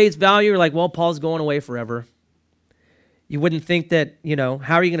this at face value, you're like, well, Paul's going away forever. You wouldn't think that,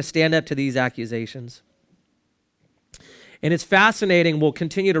 how are you going to stand up to these accusations? And it's fascinating. We'll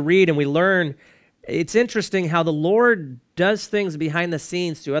continue to read and we learn. It's interesting how the Lord does things behind the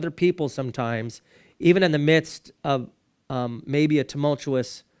scenes to other people sometimes, even in the midst of maybe a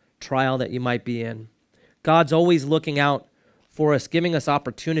tumultuous trial that you might be in. God's always looking out for us, giving us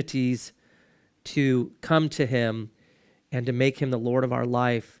opportunities to come to him and to make him the Lord of our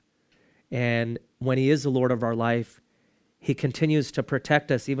life. And when he is the Lord of our life, he continues to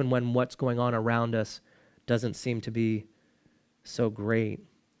protect us even when what's going on around us doesn't seem to be so great.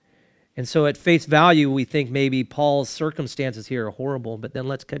 And so at face value, we think maybe Paul's circumstances here are horrible, but then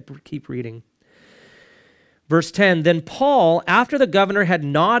let's keep reading. Verse 10, then Paul, after the governor had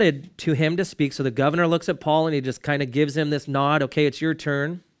nodded to him to speak, so the governor looks at Paul and he just kind of gives him this nod, okay, it's your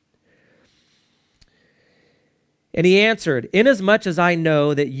turn. And he answered, inasmuch as I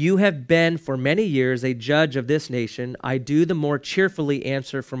know that you have been for many years a judge of this nation, I do the more cheerfully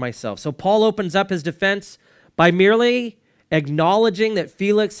answer for myself. So Paul opens up his defense by merely acknowledging that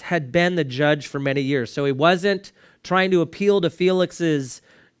Felix had been the judge for many years. So he wasn't trying to appeal to Felix's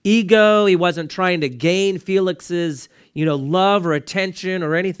ego. He wasn't trying to gain Felix's, love or attention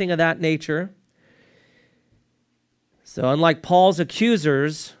or anything of that nature. So unlike Paul's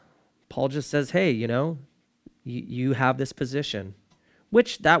accusers, Paul just says, hey, you have this position,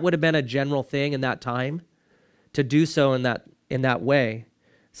 which that would have been a general thing in that time to do so in that way.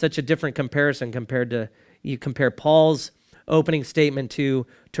 Such a different comparison compared to, you compare Paul's opening statement to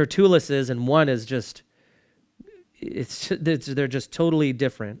Tertullus's, and one is just, they're just totally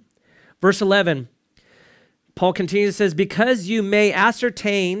different. Verse 11, Paul continues, says, because you may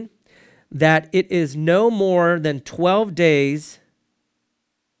ascertain that it is no more than 12 days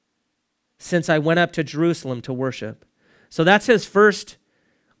since I went up to Jerusalem to worship. So that's his first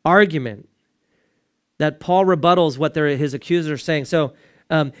argument, that Paul rebuttals what his accusers are saying. So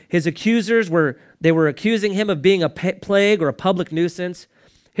his accusers were accusing him of being a plague or a public nuisance.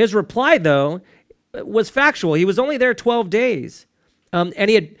 His reply, though, was factual. He was only there 12 days. And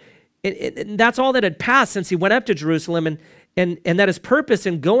that's all that had passed since he went up to Jerusalem, and that his purpose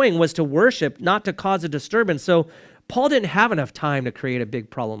in going was to worship, not to cause a disturbance. So Paul didn't have enough time to create a big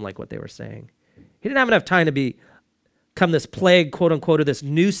problem like what they were saying. He didn't have enough time to become this plague, quote unquote, or this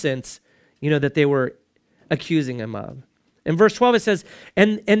nuisance, that they were accusing him of. In verse 12 it says,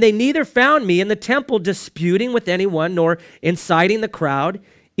 and they neither found me in the temple disputing with anyone, nor inciting the crowd,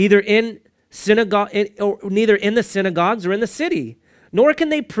 neither in the synagogues or in the city, nor can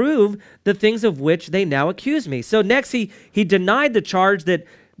they prove the things of which they now accuse me. So next he denied the charge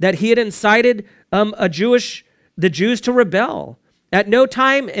that he had incited the Jews to rebel. At no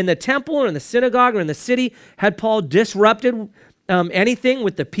time in the temple or in the synagogue or in the city had Paul disrupted anything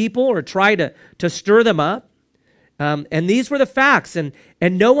with the people or tried to stir them up. And these were the facts, and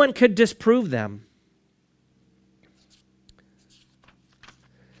no one could disprove them.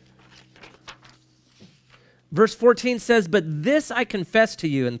 Verse 14 says, but this I confess to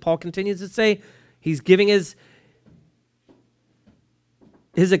you. And Paul continues to say, he's giving his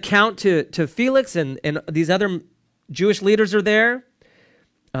account to Felix, and these other Jewish leaders are there.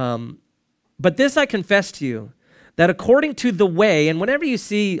 But this I confess to you, that according to the way, and whenever you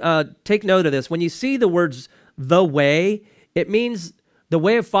see, take note of this, when you see the words the way, it means the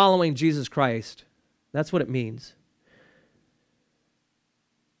way of following Jesus Christ. That's what it means.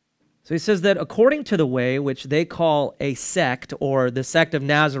 So he says that according to the way, which they call a sect, or the sect of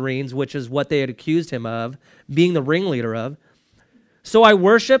Nazarenes, which is what they had accused him of, being the ringleader of, so I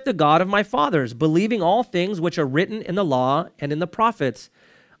worship the God of my fathers, believing all things which are written in the law and in the prophets.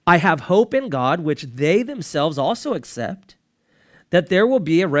 I have hope in God, which they themselves also accept, that there will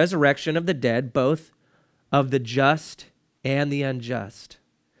be a resurrection of the dead, both of the just and the unjust.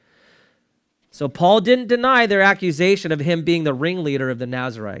 So Paul didn't deny their accusation of him being the ringleader of the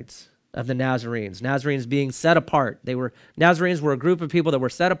Nazarites, of the Nazarenes. Nazarenes being set apart. Nazarenes were a group of people that were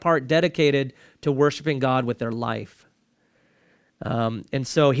set apart, dedicated to worshiping God with their life. And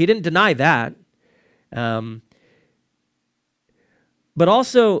so he didn't deny that. But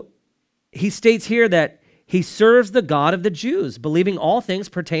also, he states here that he serves the God of the Jews, believing all things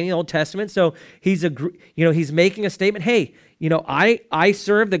pertaining to the Old Testament. So he's making a statement, hey, I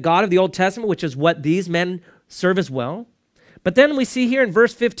serve the God of the Old Testament, which is what these men serve as well. But then we see here in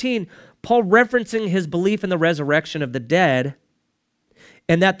verse 15, Paul referencing his belief in the resurrection of the dead,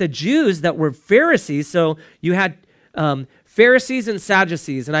 and that the Jews that were Pharisees, so you had Pharisees and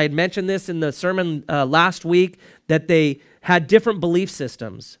Sadducees, and I had mentioned this in the sermon last week, that they had different belief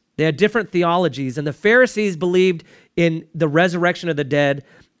systems. They had different theologies, and the Pharisees believed in the resurrection of the dead,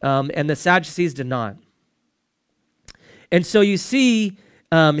 and the Sadducees did not. And so you see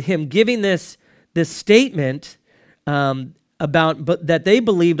him giving this statement about, but that they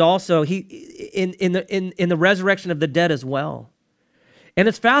believed also in the resurrection of the dead as well. And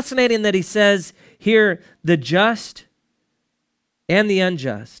it's fascinating that he says here, the just and the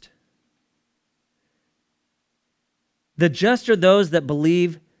unjust. The just are those that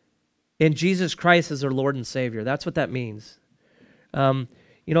believe in Jesus Christ as their Lord and Savior. That's what that means. A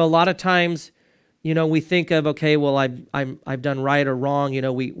lot of times, we think of, okay, well, I've done right or wrong.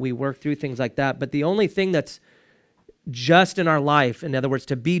 We work through things like that. But the only thing that's just in our life, in other words,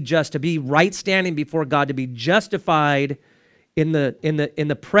 to be just, to be right standing before God, to be justified in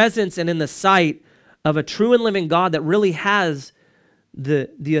the presence and in the sight of a true and living God that really has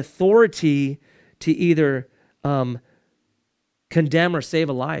the authority to either condemn or save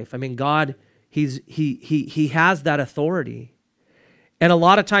a life. I mean, God, he has that authority. And a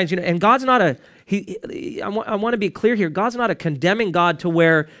lot of times, and God's not I want to be clear here. God's not a condemning God to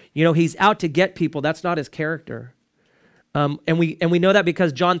where, he's out to get people. That's not his character. And we know that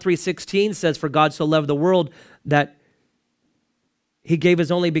because John 3:16 says, for God so loved the world that he gave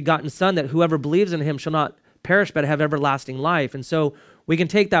his only begotten son, that whoever believes in him shall not perish but have everlasting life. And so we can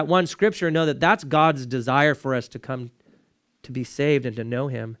take that one scripture and know that that's God's desire for us to come to be saved and to know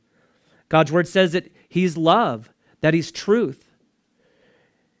him. God's word says that he's love, that he's truth.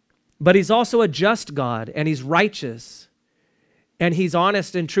 But he's also a just God, and he's righteous, and he's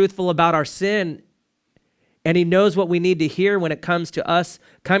honest and truthful about our sin, and he knows what we need to hear when it comes to us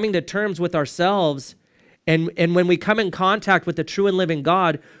coming to terms with ourselves. And when we come in contact with the true and living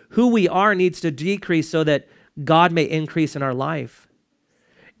God, who we are needs to decrease so that God may increase in our life.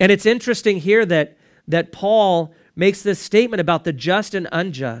 And it's interesting here that Paul makes this statement about the just and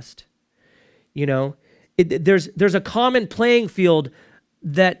unjust. There's a common playing field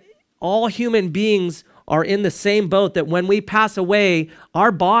that all human beings are in the same boat, that when we pass away,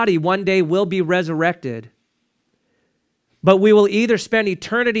 our body one day will be resurrected. But we will either spend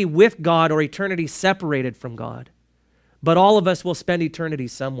eternity with God or eternity separated from God. But all of us will spend eternity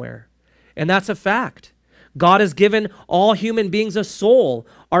somewhere. And that's a fact. God has given all human beings a soul.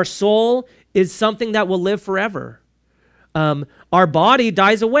 Our soul is something that will live forever. Our body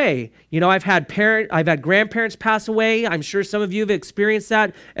dies away. I've had grandparents pass away. I'm sure some of you have experienced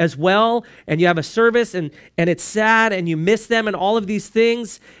that as well. And you have a service and it's sad and you miss them and all of these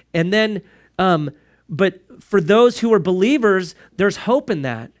things. And then, but for those who are believers, there's hope in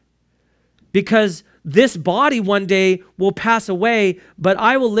that, because this body one day will pass away, but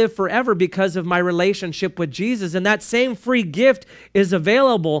I will live forever because of my relationship with Jesus. And that same free gift is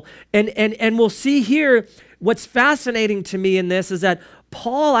available. And we'll see here, what's fascinating to me in this is that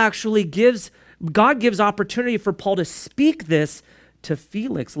God gives opportunity for Paul to speak this to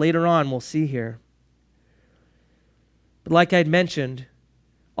Felix. Later on, we'll see here. But like I'd mentioned,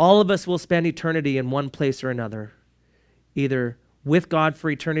 all of us will spend eternity in one place or another, either with God for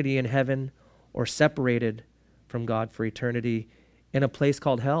eternity in heaven or separated from God for eternity in a place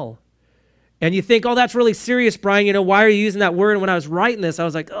called hell. And you think, oh, that's really serious, Brian. Why are you using that word? And when I was writing this, I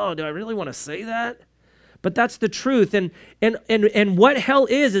was like, oh, do I really want to say that? But that's the truth. And what hell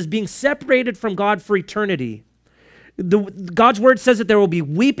is being separated from God for eternity. God's word says that there will be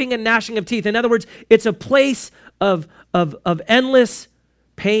weeping and gnashing of teeth. In other words, it's a place of endless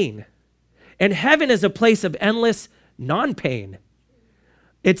pain. And heaven is a place of endless non-pain.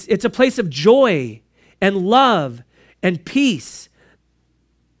 It's a place of joy and love and peace.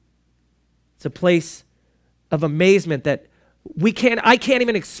 It's a place of amazement that I can't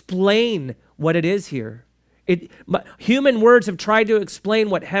even explain what it is here. Human words have tried to explain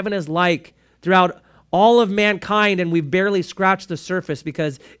what heaven is like throughout all of mankind, and we've barely scratched the surface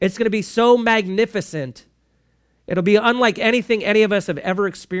because it's going to be so magnificent. It'll be unlike anything any of us have ever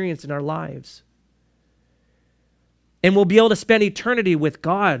experienced in our lives. And we'll be able to spend eternity with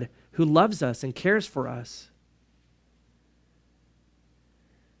God who loves us and cares for us.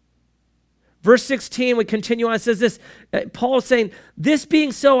 Verse 16, we continue on, it says this, Paul is saying, this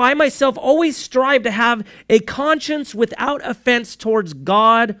being so, I myself always strive to have a conscience without offense towards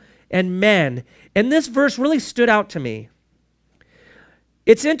God and men. And this verse really stood out to me.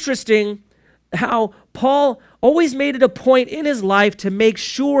 It's interesting how Paul always made it a point in his life to make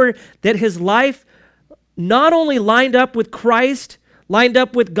sure that his life not only lined up with Christ, lined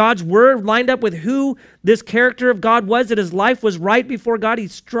up with God's word, lined up with who this character of God was, that his life was right before God. He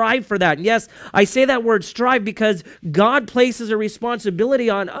strived for that. And yes, I say that word strive because God places a responsibility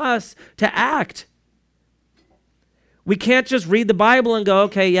on us to act. We can't just read the Bible and go,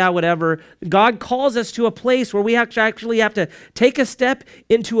 okay, yeah, whatever. God calls us to a place where we actually have to take a step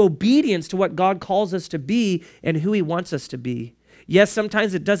into obedience to what God calls us to be and who he wants us to be. Yes,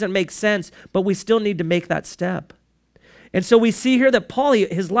 sometimes it doesn't make sense, but we still need to make that step. And so we see here that Paul,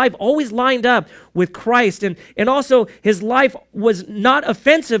 his life always lined up with Christ, and also his life was not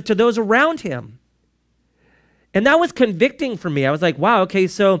offensive to those around him. And that was convicting for me. I was like, wow, okay,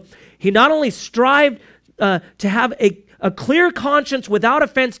 so he not only strived to have a clear conscience without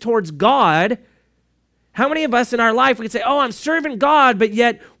offense towards God. How many of us in our life, we could say, oh, I'm serving God, but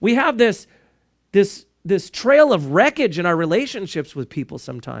yet we have this trail of wreckage in our relationships with people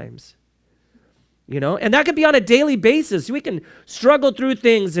sometimes. You know, and that could be on a daily basis. We can struggle through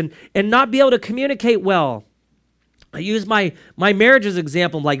things and not be able to communicate well. I use my marriage as an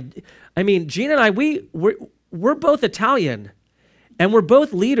example. Gina and I, we're both Italian, and we're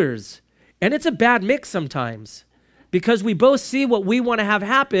both leaders. And it's a bad mix sometimes because we both see what we want to have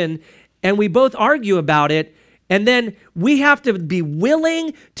happen and we both argue about it. And then we have to be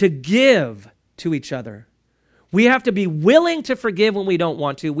willing to give to each other. We have to be willing to forgive when we don't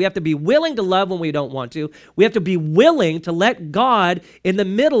want to. We have to be willing to love when we don't want to. We have to be willing to let God in the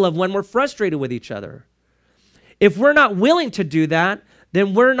middle of when we're frustrated with each other. If we're not willing to do that,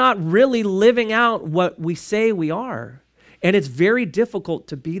 then we're not really living out what we say we are. And it's very difficult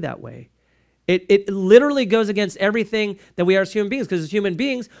to be that way. It literally goes against everything that we are as human beings, because as human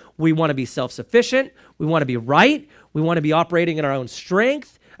beings, we want to be self-sufficient, we want to be right, we want to be operating in our own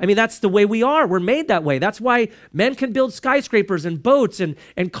strength. I mean, that's the way we are. We're made that way. That's why men can build skyscrapers and boats and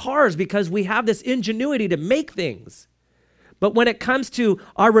cars, because we have this ingenuity to make things. But when it comes to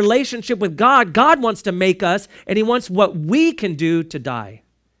our relationship with God, God wants to make us, and he wants what we can do to die.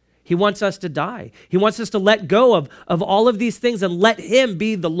 He wants us to die. He wants us to let go of all of these things and let him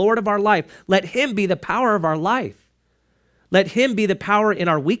be the Lord of our life. Let him be the power of our life. Let him be the power in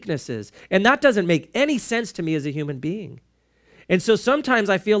our weaknesses. And that doesn't make any sense to me as a human being. And so sometimes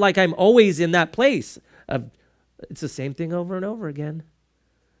I feel like I'm always in that place of, it's the same thing over and over again.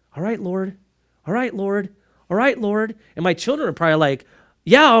 All right, Lord. All right, Lord. All right, Lord. And my children are probably like,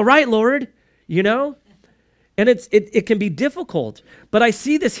 yeah, all right, Lord. You know? And it can be difficult. But I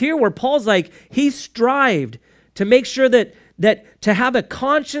see this here where Paul's like, he strived to make sure that to have a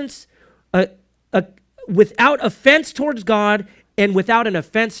conscience without offense towards God and without an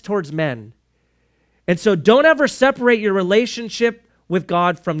offense towards men. And so don't ever separate your relationship with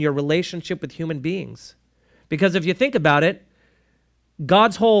God from your relationship with human beings. Because if you think about it,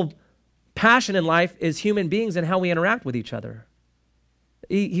 God's whole passion in life is human beings and how we interact with each other.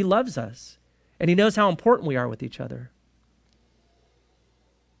 He loves us. And he knows how important we are with each other.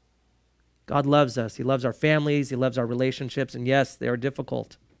 God loves us. He loves our families. He loves our relationships. And yes, they are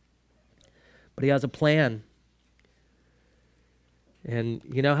difficult. But he has a plan. And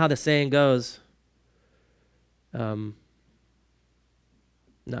you know how the saying goes. No, I'm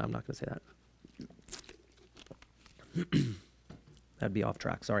not going to say that. That'd be off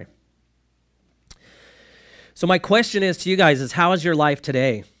track. Sorry. So my question is to you guys is, how is your life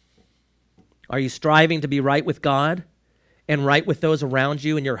today? Are you striving to be right with God and right with those around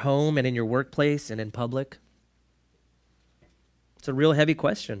you in your home and in your workplace and in public? It's a real heavy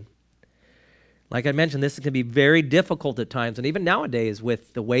question. Like I mentioned, this can be very difficult at times, and even nowadays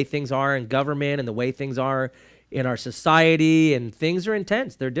with the way things are in government and the way things are in our society, and things are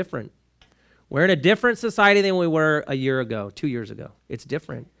intense. They're different. We're in a different society than we were a year ago, 2 years ago. It's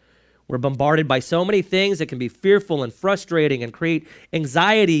different. We're bombarded by so many things that can be fearful and frustrating and create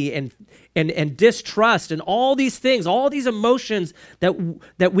anxiety and distrust and all these things, all these emotions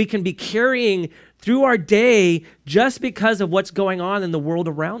that we can be carrying through our day just because of what's going on in the world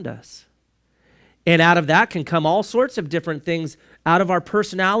around us. And out of that can come all sorts of different things out of our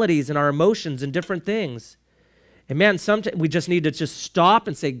personalities and our emotions and different things. And man, sometimes we just need to just stop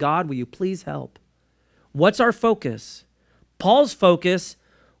and say, God, will you please help? What's our focus? Paul's focus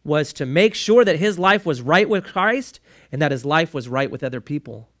was to make sure that his life was right with Christ and that his life was right with other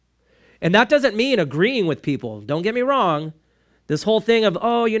people. And that doesn't mean agreeing with people. Don't get me wrong. This whole thing of,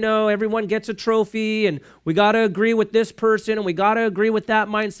 oh, you know, everyone gets a trophy and we got to agree with this person and we got to agree with that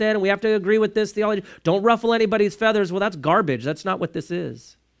mindset and we have to agree with this theology. Don't ruffle anybody's feathers. Well, that's garbage. That's not what this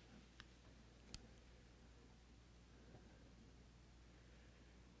is.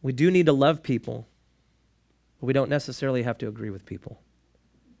 We do need to love people, but we don't necessarily have to agree with people.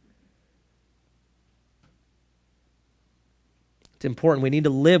 It's important. We need to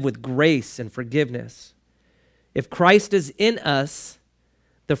live with grace and forgiveness. If Christ is in us,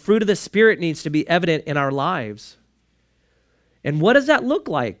 the fruit of the Spirit needs to be evident in our lives. And what does that look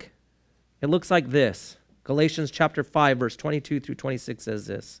like? It looks like this. Galatians chapter 5, verse 22 through 26 says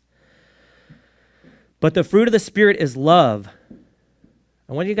this. But the fruit of the Spirit is love.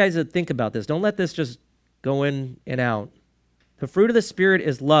 I want you guys to think about this. Don't let this just go in and out. The fruit of the Spirit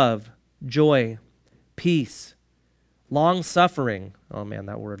is love, joy, peace, long-suffering. Oh man,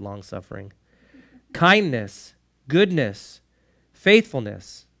 that word, long-suffering. Kindness, goodness,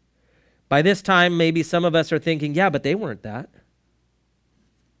 faithfulness. By this time, maybe some of us are thinking, yeah, but they weren't that.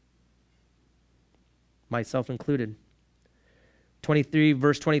 Myself included. 23,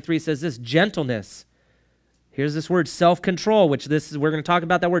 verse 23 says this, gentleness. Here's this word, self-control, which we're going to talk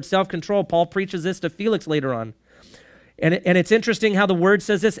about that word self-control. Paul preaches this to Felix later on. And it's interesting how the word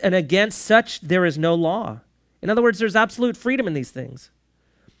says this, and against such there is no law. In other words, there's absolute freedom in these things.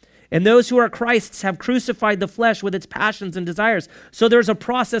 And those who are Christ's have crucified the flesh with its passions and desires. So there's a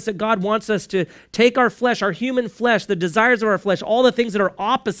process that God wants us to take our flesh, our human flesh, the desires of our flesh, all the things that are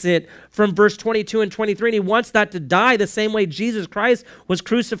opposite from verse 22 and 23. And he wants that to die the same way Jesus Christ was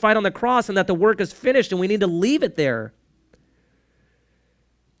crucified on the cross, and that the work is finished and we need to leave it there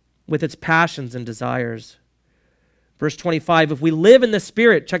with its passions and desires. Verse 25, if we live in the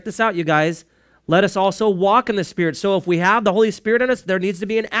Spirit, check this out, you guys, let us also walk in the Spirit. So if we have the Holy Spirit in us, there needs to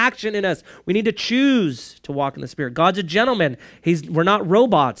be an action in us. We need to choose to walk in the Spirit. God's a gentleman. We're not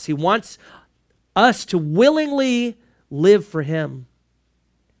robots. He wants us to willingly live for him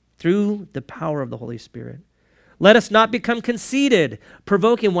through the power of the Holy Spirit. Let us not become conceited,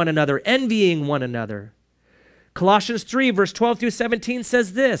 provoking one another, envying one another. Colossians 3, verse 12 through 17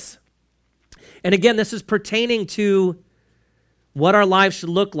 says this. And again, this is pertaining to what our lives should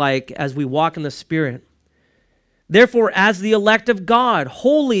look like as we walk in the Spirit. Therefore, as the elect of God,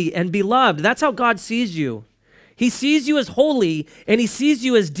 holy and beloved, that's how God sees you. He sees you as holy, and he sees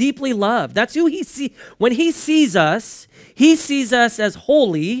you as deeply loved. That's who he sees. When he sees us as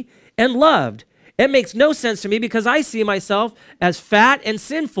holy and loved. It makes no sense to me because I see myself as fat and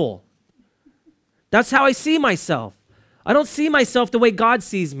sinful. That's how I see myself. I don't see myself the way God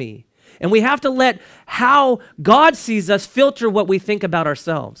sees me. And we have to let how God sees us filter what we think about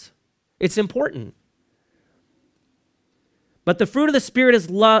ourselves. It's important. But the fruit of the Spirit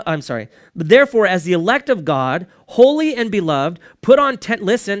is love. Therefore, as the elect of God, holy and beloved, put on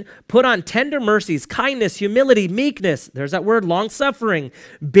tender mercies, kindness, humility, meekness. There's that word, long-suffering,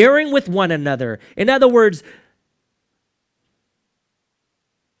 bearing with one another. In other words,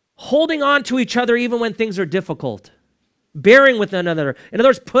 holding on to each other even when things are difficult. Bearing with one another. In other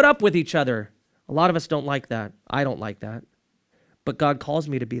words, put up with each other. A lot of us don't like that. I don't like that. But God calls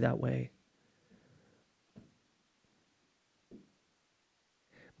me to be that way.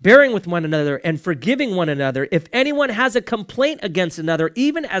 Bearing with one another and forgiving one another. If anyone has a complaint against another,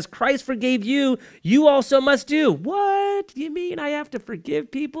 even as Christ forgave you, you also must do. What? Do you mean I have to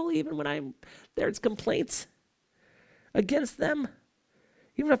forgive people even when there's complaints against them?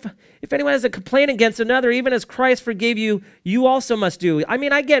 Even if anyone has a complaint against another, even as Christ forgave you, you also must do. I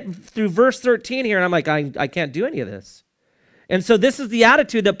mean, I get through verse 13 here, and I'm like, I can't do any of this. And so this is the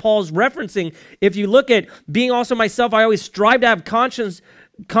attitude that Paul's referencing. If you look at being also myself, I always strive to have conscience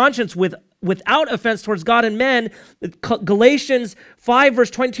without offense towards God and men. Galatians 5,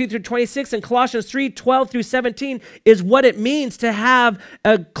 verse 22 through 26, and Colossians 3, 12 through 17 is what it means to have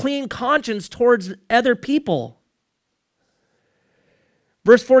a clean conscience towards other people.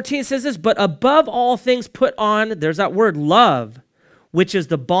 Verse 14 says this, but above all things put on, there's that word, love, which is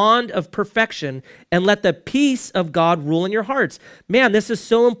the bond of perfection, and let the peace of God rule in your hearts. Man, this is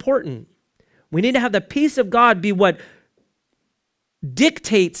so important. We need to have the peace of God be what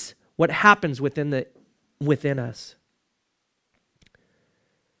dictates what happens within us.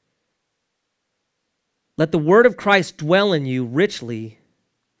 Let the word of Christ dwell in you richly.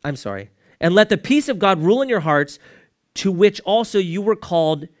 And let the peace of God rule in your hearts, to which also you were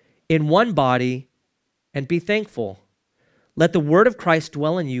called in one body, and be thankful. Let the word of Christ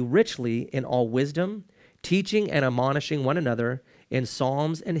dwell in you richly in all wisdom, teaching and admonishing one another in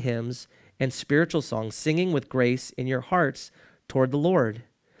psalms and hymns and spiritual songs, singing with grace in your hearts toward the Lord.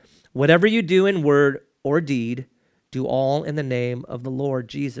 Whatever you do in word or deed, do all in the name of the Lord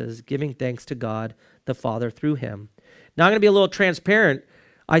Jesus, giving thanks to God the Father through him. Now I'm going to be a little transparent.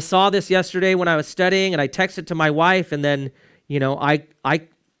 I saw this yesterday when I was studying, and I texted to my wife, and then,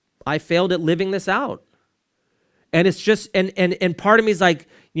 I failed at living this out. And it's just, and part of me is like,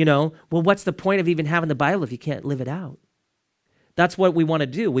 well, what's the point of even having the Bible if you can't live it out? That's what we want to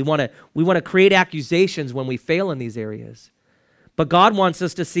do. We want to create accusations when we fail in these areas. But God wants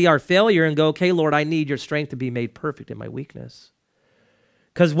us to see our failure and go, okay, Lord, I need your strength to be made perfect in my weakness.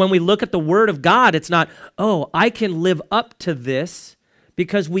 Because when we look at the Word of God, it's not, I can live up to this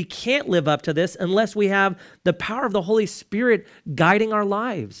because we can't live up to this unless we have the power of the Holy Spirit guiding our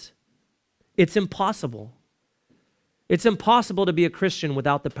lives. It's impossible. It's impossible to be a Christian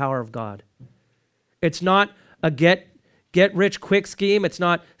without the power of God. It's not a get rich quick scheme. It's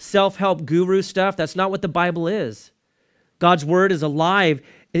not self-help guru stuff. That's not what the Bible is. God's word is alive.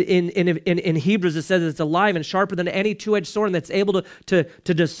 In Hebrews, it says it's alive and sharper than any two-edged sword, and that's able to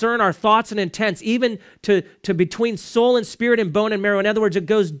discern our thoughts and intents, even to between soul and spirit and bone and marrow. In other words, it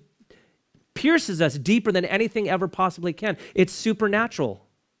pierces us deeper than anything ever possibly can. It's supernatural.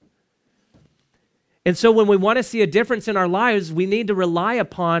 And so when we want to see a difference in our lives, we need to rely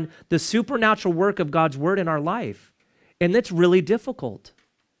upon the supernatural work of God's word in our life. And that's really difficult.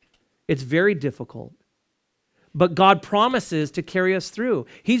 It's very difficult. But God promises to carry us through.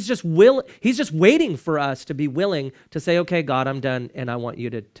 He's just waiting for us to be willing to say, okay, God, I'm done, and I want you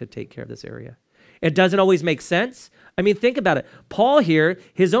to take care of this area. It doesn't always make sense. I mean, think about it. Paul here,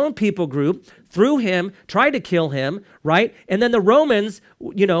 his own people group, threw him, tried to kill him, right? And then the Romans,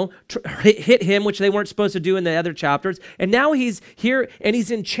 hit him, which they weren't supposed to do in the other chapters. And now he's here and he's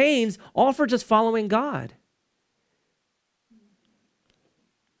in chains, all for just following God.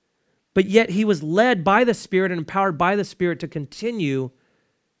 But yet he was led by the Spirit and empowered by the Spirit to continue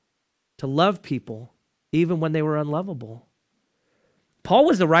to love people, even when they were unlovable. Paul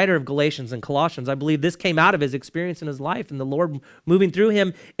was the writer of Galatians and Colossians. I believe this came out of his experience in his life and the Lord moving through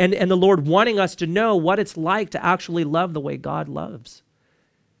him and the Lord wanting us to know what it's like to actually love the way God loves.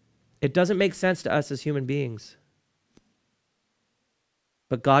 It doesn't make sense to us as human beings,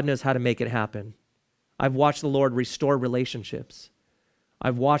 but God knows how to make it happen. I've watched the Lord restore relationships.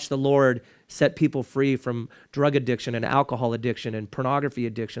 I've watched the Lord set people free from drug addiction and alcohol addiction and pornography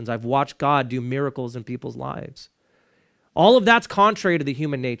addictions. I've watched God do miracles in people's lives. All of that's contrary to the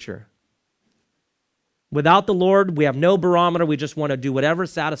human nature. Without the Lord, we have no barometer. We just want to do whatever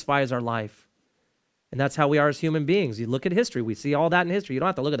satisfies our life. And that's how we are as human beings. You look at history. We see all that in history. You don't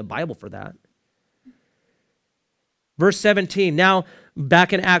have to look at the Bible for that. Verse 17, now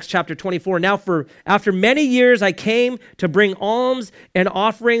back in Acts chapter 24, after many years I came to bring alms and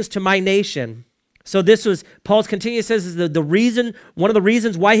offerings to my nation. So this was, Paul's continues, says, is the reason, one of the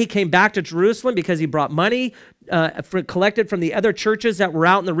reasons why he came back to Jerusalem, because he brought money collected from the other churches that were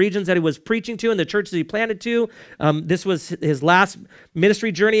out in the regions that he was preaching to and the churches he planted to. This was his last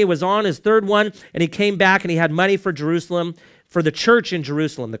ministry journey. He was on his third one, and he came back and he had money for Jerusalem, for the church in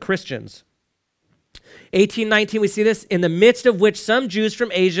Jerusalem, the Christians. 18:19, we see this, in the midst of which some Jews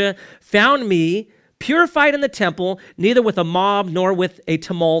from Asia found me purified in the temple, neither with a mob nor with a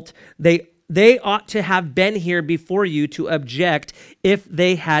tumult. They ought to have been here before you to object if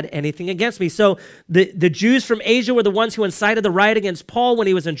they had anything against me. So the Jews from Asia were the ones who incited the riot against Paul when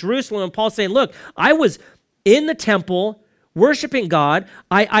he was in Jerusalem. And Paul's saying, look, I was in the temple worshiping God.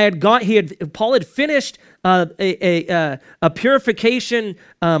 Paul had finished a purification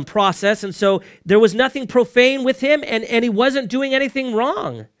process, and so there was nothing profane with him, and he wasn't doing anything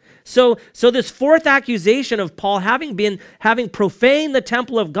wrong. So this fourth accusation of Paul having profaned the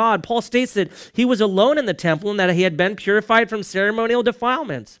temple of God, Paul states that he was alone in the temple and that he had been purified from ceremonial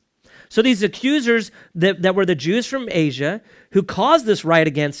defilements. So these accusers that were the Jews from Asia who caused this riot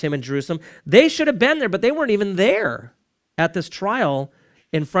against him in Jerusalem, they should have been there, but they weren't even there at this trial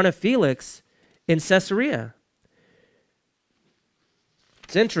in front of Felix in Caesarea.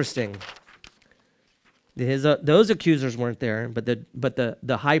 It's interesting. Those accusers weren't there, but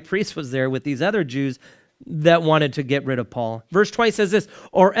the high priest was there with these other Jews that wanted to get rid of Paul. Verse 20 says this,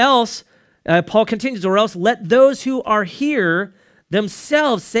 or else, Paul continues, or else let those who are here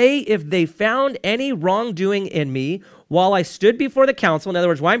themselves say if they found any wrongdoing in me while I stood before the council, in other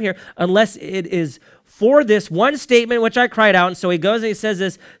words, while I'm here, unless it is for this one statement which I cried out. And so he goes and he says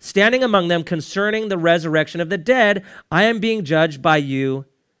this, standing among them concerning the resurrection of the dead, I am being judged by you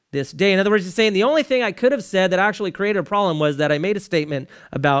this day. In other words, he's saying the only thing I could have said that actually created a problem was that I made a statement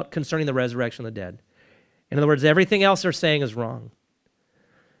about concerning the resurrection of the dead. In other words, everything else they're saying is wrong.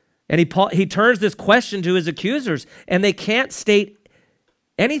 And he turns this question to his accusers, and they can't state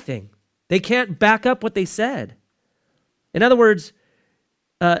anything. They can't back up what they said. In other words,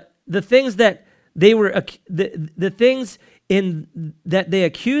 the things that they were, the things that they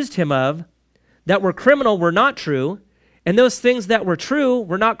accused him of that were criminal were not true, and those things that were true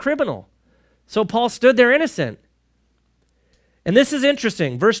were not criminal. So Paul stood there innocent. And this is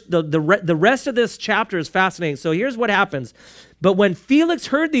interesting. The rest of this chapter is fascinating. So here's what happens. But when Felix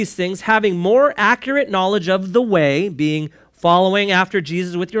heard these things, having more accurate knowledge of the way, being following after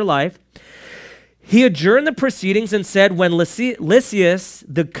Jesus with your life, he adjourned the proceedings and said, when Lysias,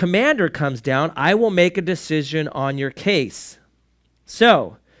 the commander, comes down, I will make a decision on your case.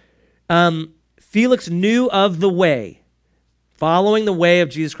 So, Felix knew of the way, following the way of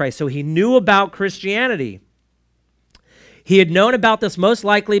Jesus Christ. So he knew about Christianity. He had known about this most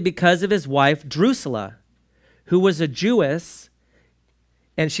likely because of his wife, Drusilla, who was a Jewess,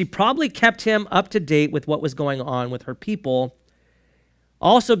 and she probably kept him up to date with what was going on with her people.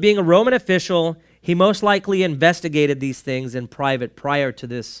 Also, being a Roman official, he most likely investigated these things in private prior to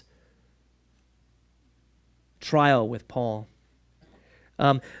this trial with Paul.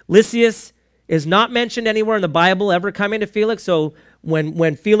 Lysias is not mentioned anywhere in the Bible ever coming to Felix, so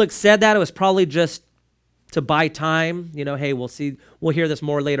when Felix said that, it was probably just to buy time. You know, hey, we'll hear this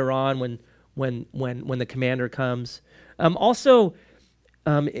more later on when the commander comes. Last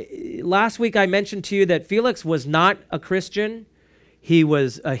week I mentioned to you that Felix was not a Christian. He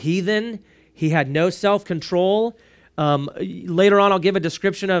was a heathen. He had no self-control. Later on, I'll give a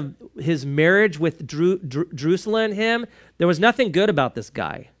description of his marriage with Drusilla and him. There was nothing good about this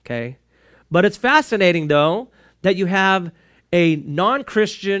guy, okay? But it's fascinating, though, that you have a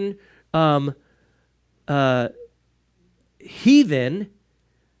non-Christian heathen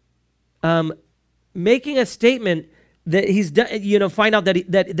making a statement that he's done, find out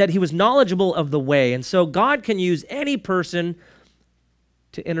that he was knowledgeable of the way. And so God can use any person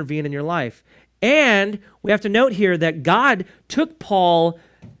to intervene in your life. And we have to note here that God took Paul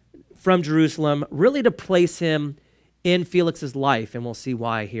from Jerusalem really to place him in Felix's life, and we'll see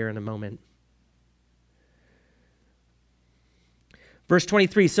why here in a moment. Verse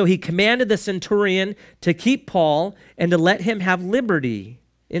 23, so he commanded the centurion to keep Paul and to let him have liberty.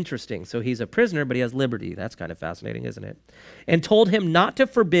 Interesting. So he's a prisoner, but he has liberty. That's kind of fascinating, isn't it? And told him not to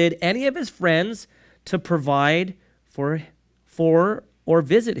forbid any of his friends to provide for or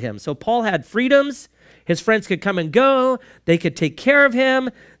visit him. So Paul had freedoms. His friends could come and go. They could take care of him.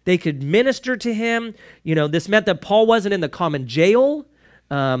 They could minister to him. This meant that Paul wasn't in the common jail.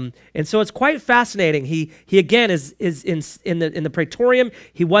 And so it's quite fascinating. He again is in the praetorium.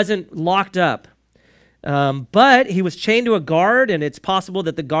 He wasn't locked up. But he was chained to a guard, and it's possible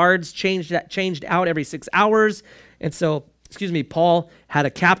that the guards changed out every 6 hours. And so, Paul had a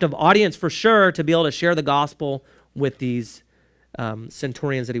captive audience for sure to be able to share the gospel with these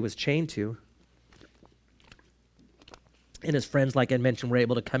centurions that he was chained to. And his friends, like I mentioned, were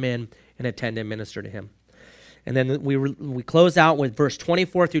able to come in and attend and minister to him. And then we close out with verse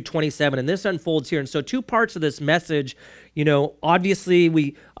 24 through 27, and this unfolds here. And so 2 parts of this message,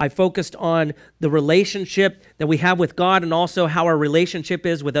 obviously I focused on the relationship that we have with God and also how our relationship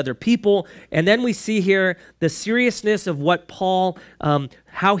is with other people. And then we see here the seriousness of what Paul,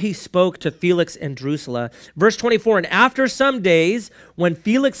 how he spoke to Felix and Drusilla. Verse 24, and after some days, when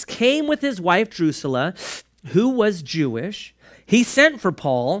Felix came with his wife Drusilla, who was Jewish, he sent for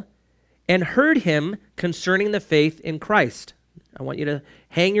Paul and heard him concerning the faith in Christ. I want you to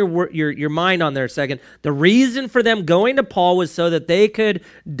hang your mind on there a second. The reason for them going to Paul was so that they could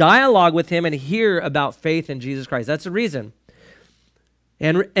dialogue with him and hear about faith in Jesus Christ. That's the reason.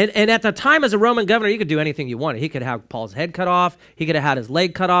 And at the time, as a Roman governor, you could do anything you wanted. He could have Paul's head cut off. He could have had his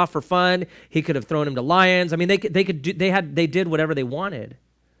leg cut off for fun. He could have thrown him to lions. I mean, they did whatever they wanted.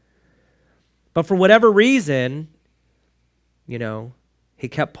 But for whatever reason, he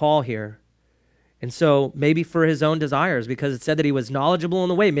kept Paul here. And so maybe for his own desires, because it said that he was knowledgeable in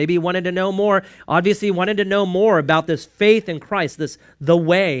the way. Maybe he wanted to know more. Obviously, he wanted to know more about this faith in Christ, the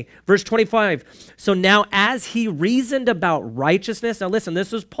way. Verse 25, so now as he reasoned about righteousness, now listen,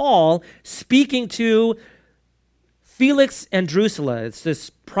 this was Paul speaking to Felix and Drusilla. It's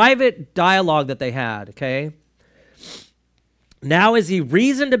this private dialogue that they had, okay? Now as he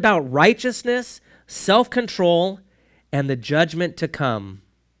reasoned about righteousness, self-control, and the judgment to come.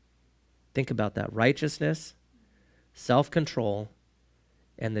 Think about that. Righteousness, self-control,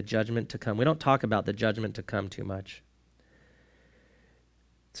 and the judgment to come. We don't talk about the judgment to come too much.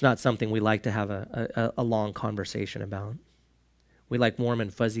 It's not something we like to have a long conversation about. We like warm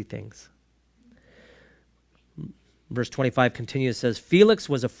and fuzzy things. Verse 25 continues, says, Felix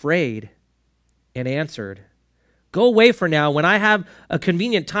was afraid and answered, go away for now. When I have a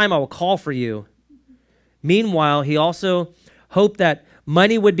convenient time, I will call for you. Meanwhile, he also hoped that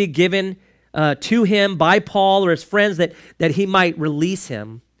money would be given to him by Paul or his friends that he might release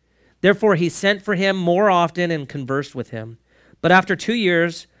him. Therefore, he sent for him more often and conversed with him. But after 2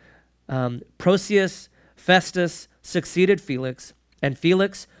 years, Porcius Festus succeeded Felix, and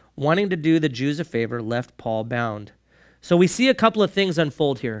Felix, wanting to do the Jews a favor, left Paul bound. So we see a couple of things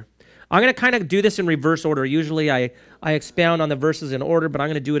unfold here. I'm going to kind of do this in reverse order. Usually I expound on the verses in order, but I'm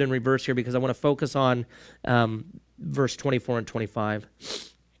going to do it in reverse here because I want to focus on verse 24 and 25.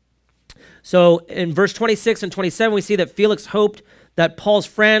 So in verse 26 and 27, we see that Felix hoped that Paul's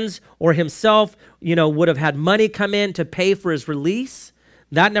friends or himself, would have had money come in to pay for his release.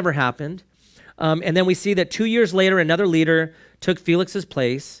 That never happened. And then we see that 2 years later, another leader took Felix's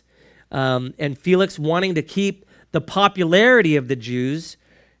place. And Felix, wanting to keep the popularity of the Jews,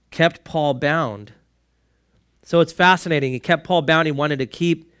 kept Paul bound. So it's fascinating. He kept Paul bound. He wanted to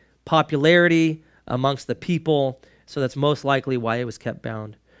keep popularity amongst the people. So that's most likely why he was kept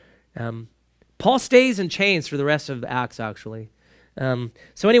bound. Paul stays in chains for the rest of Acts, actually.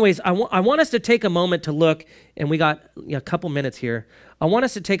 So anyways, I want us to take a moment to look, and we got a couple minutes here. I want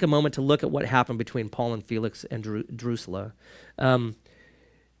us to take a moment to look at what happened between Paul and Felix and Drusilla.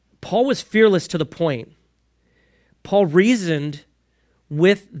 Paul was fearless to the point. Paul reasoned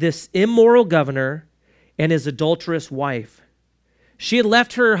with this immoral governor and his adulterous wife. She had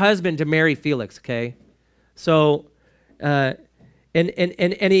left her husband to marry Felix, okay? So, and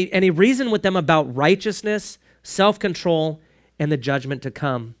he reasoned with them about righteousness, self-control, and the judgment to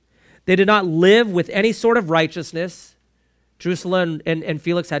come. They did not live with any sort of righteousness. Drusilla and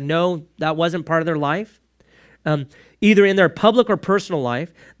Felix had that wasn't part of their life. Either in their public or personal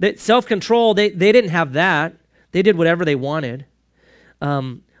life. That self-control, they didn't have that. They did whatever they wanted.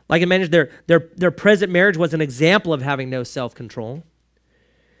 Like I mentioned, their present marriage was an example of having no self-control.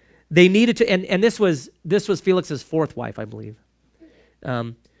 They needed to, and this was Felix's fourth wife, I believe.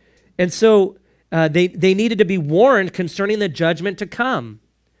 And so they needed to be warned concerning the judgment to come,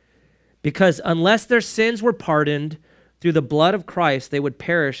 because unless their sins were pardoned through the blood of Christ, they would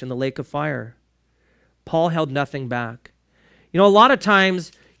perish in the lake of fire. Paul held nothing back. A lot of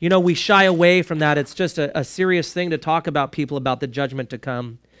times, we shy away from that. It's just a serious thing to talk about people about the judgment to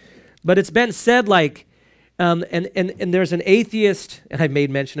come. But it's been said and there's an atheist, and I've made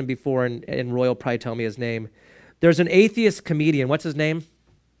mention of him before, and Roy will probably tell me his name. There's an atheist comedian, what's his name?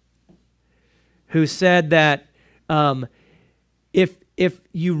 Who said that if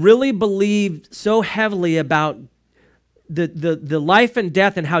you really believe so heavily about the life and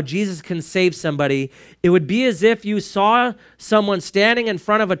death and how Jesus can save somebody, it would be as if you saw someone standing in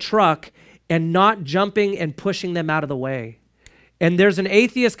front of a truck and not jumping and pushing them out of the way. And there's an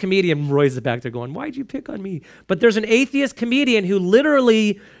atheist comedian, Roy's back there going, why'd you pick on me? But there's an atheist comedian who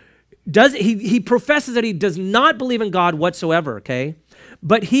literally he professes that he does not believe in God whatsoever, okay?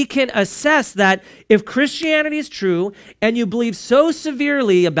 But he can assess that if Christianity is true and you believe so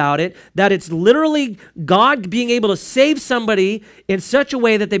severely about it that it's literally God being able to save somebody in such a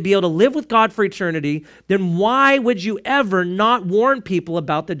way that they'd be able to live with God for eternity, then why would you ever not warn people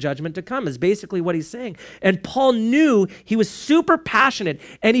about the judgment to come, is basically what he's saying. And Paul knew, he was super passionate,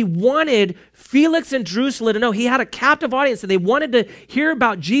 and he wanted Felix and Drusilla to know. He had a captive audience, and they wanted to hear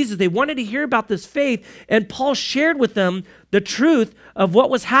about Jesus. They wanted to hear about this faith, and Paul shared with them the truth of what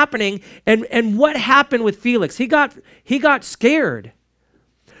was happening and what happened with Felix. He got scared.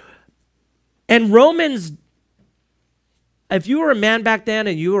 And Romans, if you were a man back then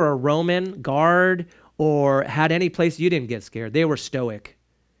and you were a Roman guard or had any place, you didn't get scared. They were stoic.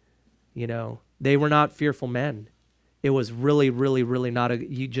 They were not fearful men. It was really, really, really not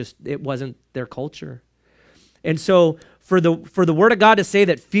it wasn't their culture. And so for the word of God to say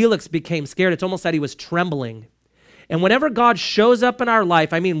that Felix became scared, it's almost that he was trembling. And whenever God shows up in our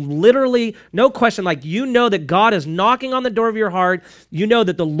life, I mean, literally, no question, that God is knocking on the door of your heart. You know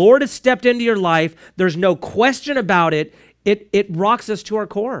that the Lord has stepped into your life. There's no question about it. It rocks us to our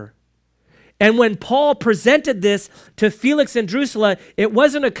core. And when Paul presented this to Felix and Drusilla, it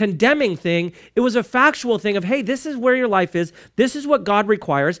wasn't a condemning thing. It was a factual thing of, hey, this is where your life is. This is what God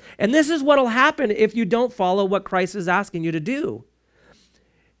requires. And this is what will happen if you don't follow what Christ is asking you to do.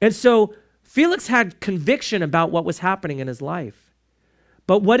 And so Felix had conviction about what was happening in his life.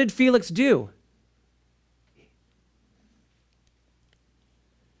 But what did Felix do?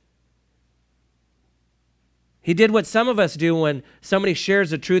 He did what some of us do when somebody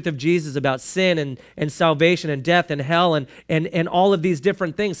shares the truth of Jesus about sin and salvation and death and hell and all of these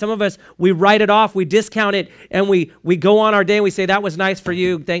different things. Some of us, we write it off, we discount it, and we go on our day and we say, that was nice for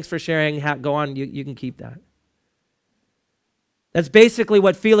you, thanks for sharing, go on, you can keep that. That's basically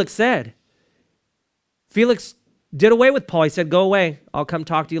what Felix said. Felix did away with Paul. He said, go away. I'll come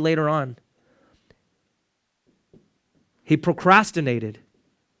talk to you later on. He procrastinated.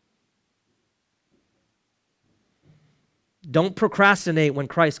 Don't procrastinate when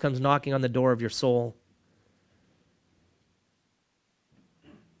Christ comes knocking on the door of your soul.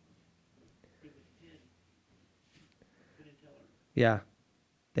 Yeah.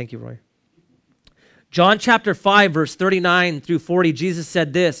 Thank you, Roy. John chapter 5, verse 39 through 40, Jesus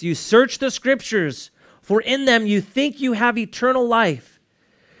said this, you search the scriptures, for in them you think you have eternal life,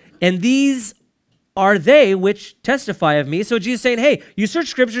 and these are they which testify of me. So Jesus is saying, hey, you search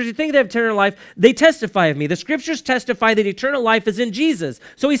scriptures, you think they have eternal life, they testify of me. The scriptures testify that eternal life is in Jesus.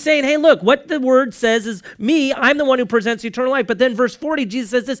 So he's saying, hey, look, what the word says is me, I'm the one who presents eternal life. But then verse 40, Jesus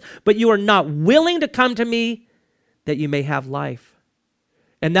says this, but you are not willing to come to me that you may have life.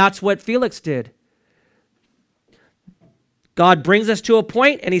 And that's what Felix did. God brings us to a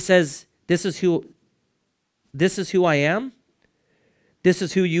point and he says, this is who I am. This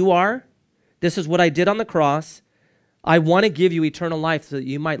is who you are. This is what I did on the cross. I want to give you eternal life so that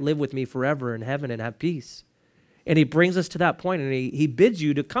you might live with me forever in heaven and have peace. And he brings us to that point, and he bids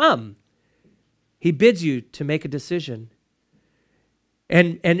you to come. He bids you to make a decision.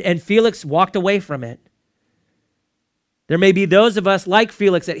 And Felix walked away from it. There may be those of us like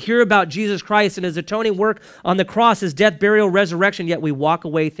Felix that hear about Jesus Christ and his atoning work on the cross, his death, burial, resurrection, yet we walk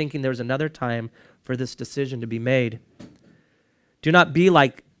away thinking there's another time for this decision to be made. Do not be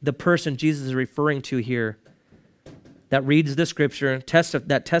like the person Jesus is referring to here that reads the scripture,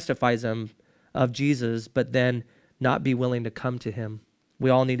 that testifies of Jesus, but then not be willing to come to him. We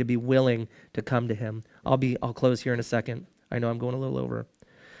all need to be willing to come to him. I'll close here in a second. I know I'm going a little over.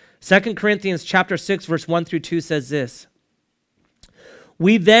 2 Corinthians chapter 6, verse 1 through 2 says this.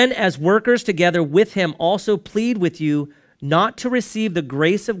 We then, as workers together with him, also plead with you not to receive the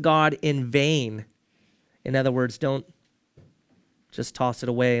grace of God in vain. In other words, don't just toss it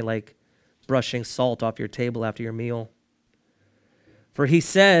away like brushing salt off your table after your meal. For he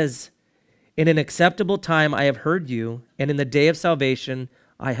says, in an acceptable time I have heard you, and in the day of salvation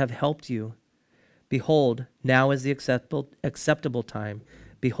I have helped you. Behold, now is the acceptable time.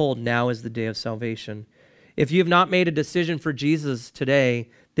 Behold, now is the day of salvation. If you have not made a decision for Jesus today,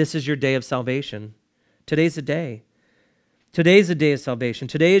 this is your day of salvation. Today's the day. Today's the day of salvation.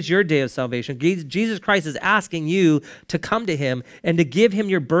 Today is your day of salvation. Jesus Christ is asking you to come to him and to give him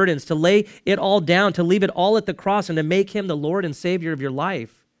your burdens, to lay it all down, to leave it all at the cross, and to make him the Lord and Savior of your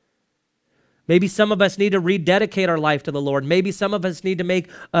life. Maybe some of us need to rededicate our life to the Lord. Maybe some of us need to make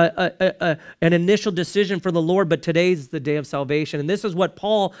an initial decision for the Lord, but today's the day of salvation. And this is what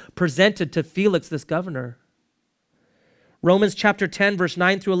Paul presented to Felix, this governor. Romans chapter 10, verse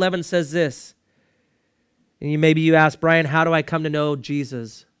 9 through 11 says this. And maybe you ask, Brian, how do I come to know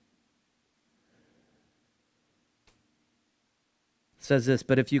Jesus? It says this,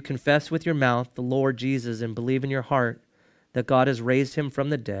 but if you confess with your mouth the Lord Jesus and believe in your heart that God has raised him from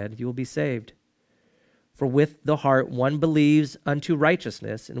the dead, you will be saved. For with the heart one believes unto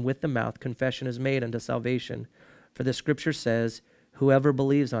righteousness, and with the mouth confession is made unto salvation. For the scripture says, whoever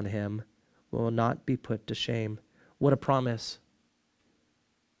believes on him will not be put to shame. What a promise.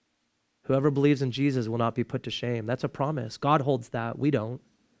 Whoever believes in Jesus will not be put to shame. That's a promise. God holds that. We don't.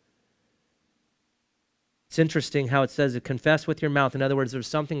 It's interesting how it says to confess with your mouth. In other words, there's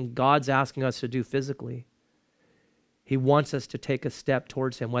something God's asking us to do physically. He wants us to take a step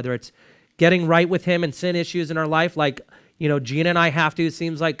towards him, whether it's getting right with him and sin issues in our life, like, Gina and I have to, it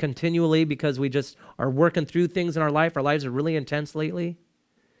seems like continually, because we just are working through things in our life. Our lives are really intense lately.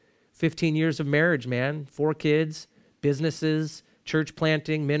 15 years of marriage, man. 4 kids, businesses, church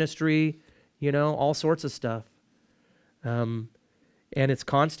planting, ministry, all sorts of stuff. And it's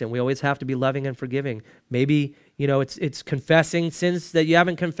constant. We always have to be loving and forgiving. Maybe, it's confessing sins that you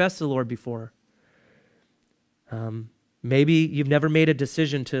haven't confessed to the Lord before. Maybe you've never made a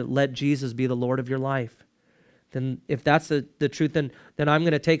decision to let Jesus be the Lord of your life. Then if that's the truth, then I'm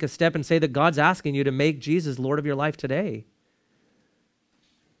going to take a step and say that God's asking you to make Jesus Lord of your life today.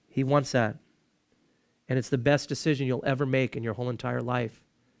 He wants that. And it's the best decision you'll ever make in your whole entire life.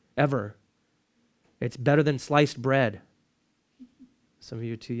 Ever. It's better than sliced bread. Some of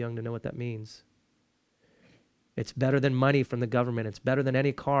you are too young to know what that means. It's better than money from the government. It's better than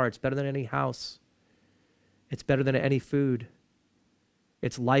any car. It's better than any house. It's better than any food.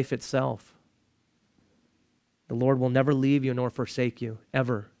 It's life itself. The Lord will never leave you nor forsake you,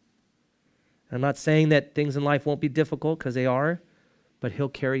 ever. I'm not saying that things in life won't be difficult, because they are, but he'll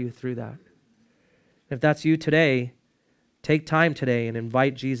carry you through that. If that's you today, take time today and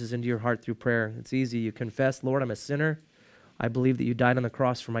invite Jesus into your heart through prayer. It's easy. You confess, Lord, I'm a sinner. I believe that you died on the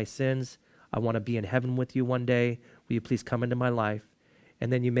cross for my sins. I want to be in heaven with you one day. Will you please come into my life?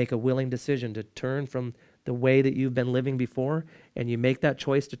 And then you make a willing decision to turn from the way that you've been living before, and you make that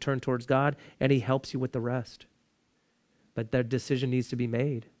choice to turn towards God, and he helps you with the rest. But that decision needs to be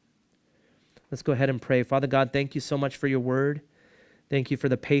made. Let's go ahead and pray. Father God, thank you so much for your word. Thank you for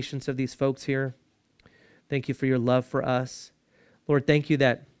the patience of these folks here. Thank you for your love for us. Lord, thank you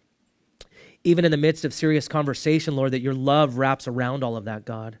that even in the midst of serious conversation, Lord, that your love wraps around all of that,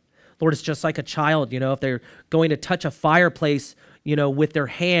 God. Lord, it's just like a child, if they're going to touch a fireplace, with their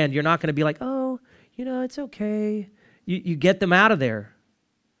hand, you're not going to be like, oh, it's okay. You get them out of there.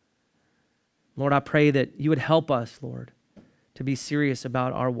 Lord, I pray that you would help us, Lord, to be serious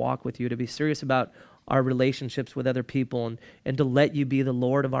about our walk with you, to be serious about our relationships with other people, and to let you be the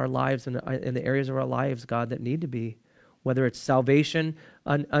Lord of our lives and in the areas of our lives, God, that need to be, whether it's salvation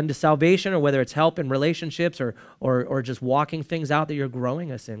unto salvation, or whether it's help in relationships, or just walking things out that you're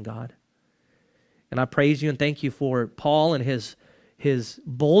growing us in, God. And I praise you and thank you for Paul and his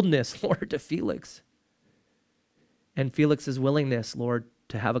boldness, Lord, to Felix, and Felix's willingness, Lord,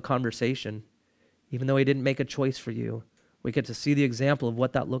 to have a conversation, even though he didn't make a choice for you. We get to see the example of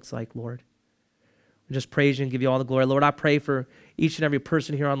what that looks like, Lord. We just praise you and give you all the glory. Lord, I pray for each and every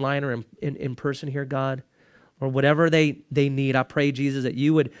person here online or in person here, God, or whatever they need. I pray, Jesus, that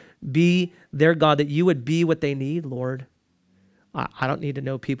you would be their God, that you would be what they need, Lord. I don't need to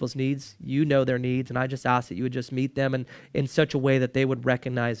know people's needs. You know their needs, and I just ask that you would just meet them in such a way that they would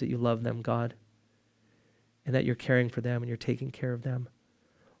recognize that you love them, God, and that you're caring for them and you're taking care of them.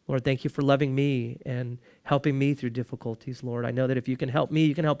 Lord, thank you for loving me and helping me through difficulties, Lord. I know that if you can help me,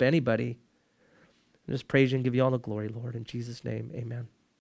 you can help anybody. I just praise you and give you all the glory, Lord. In Jesus' name, amen.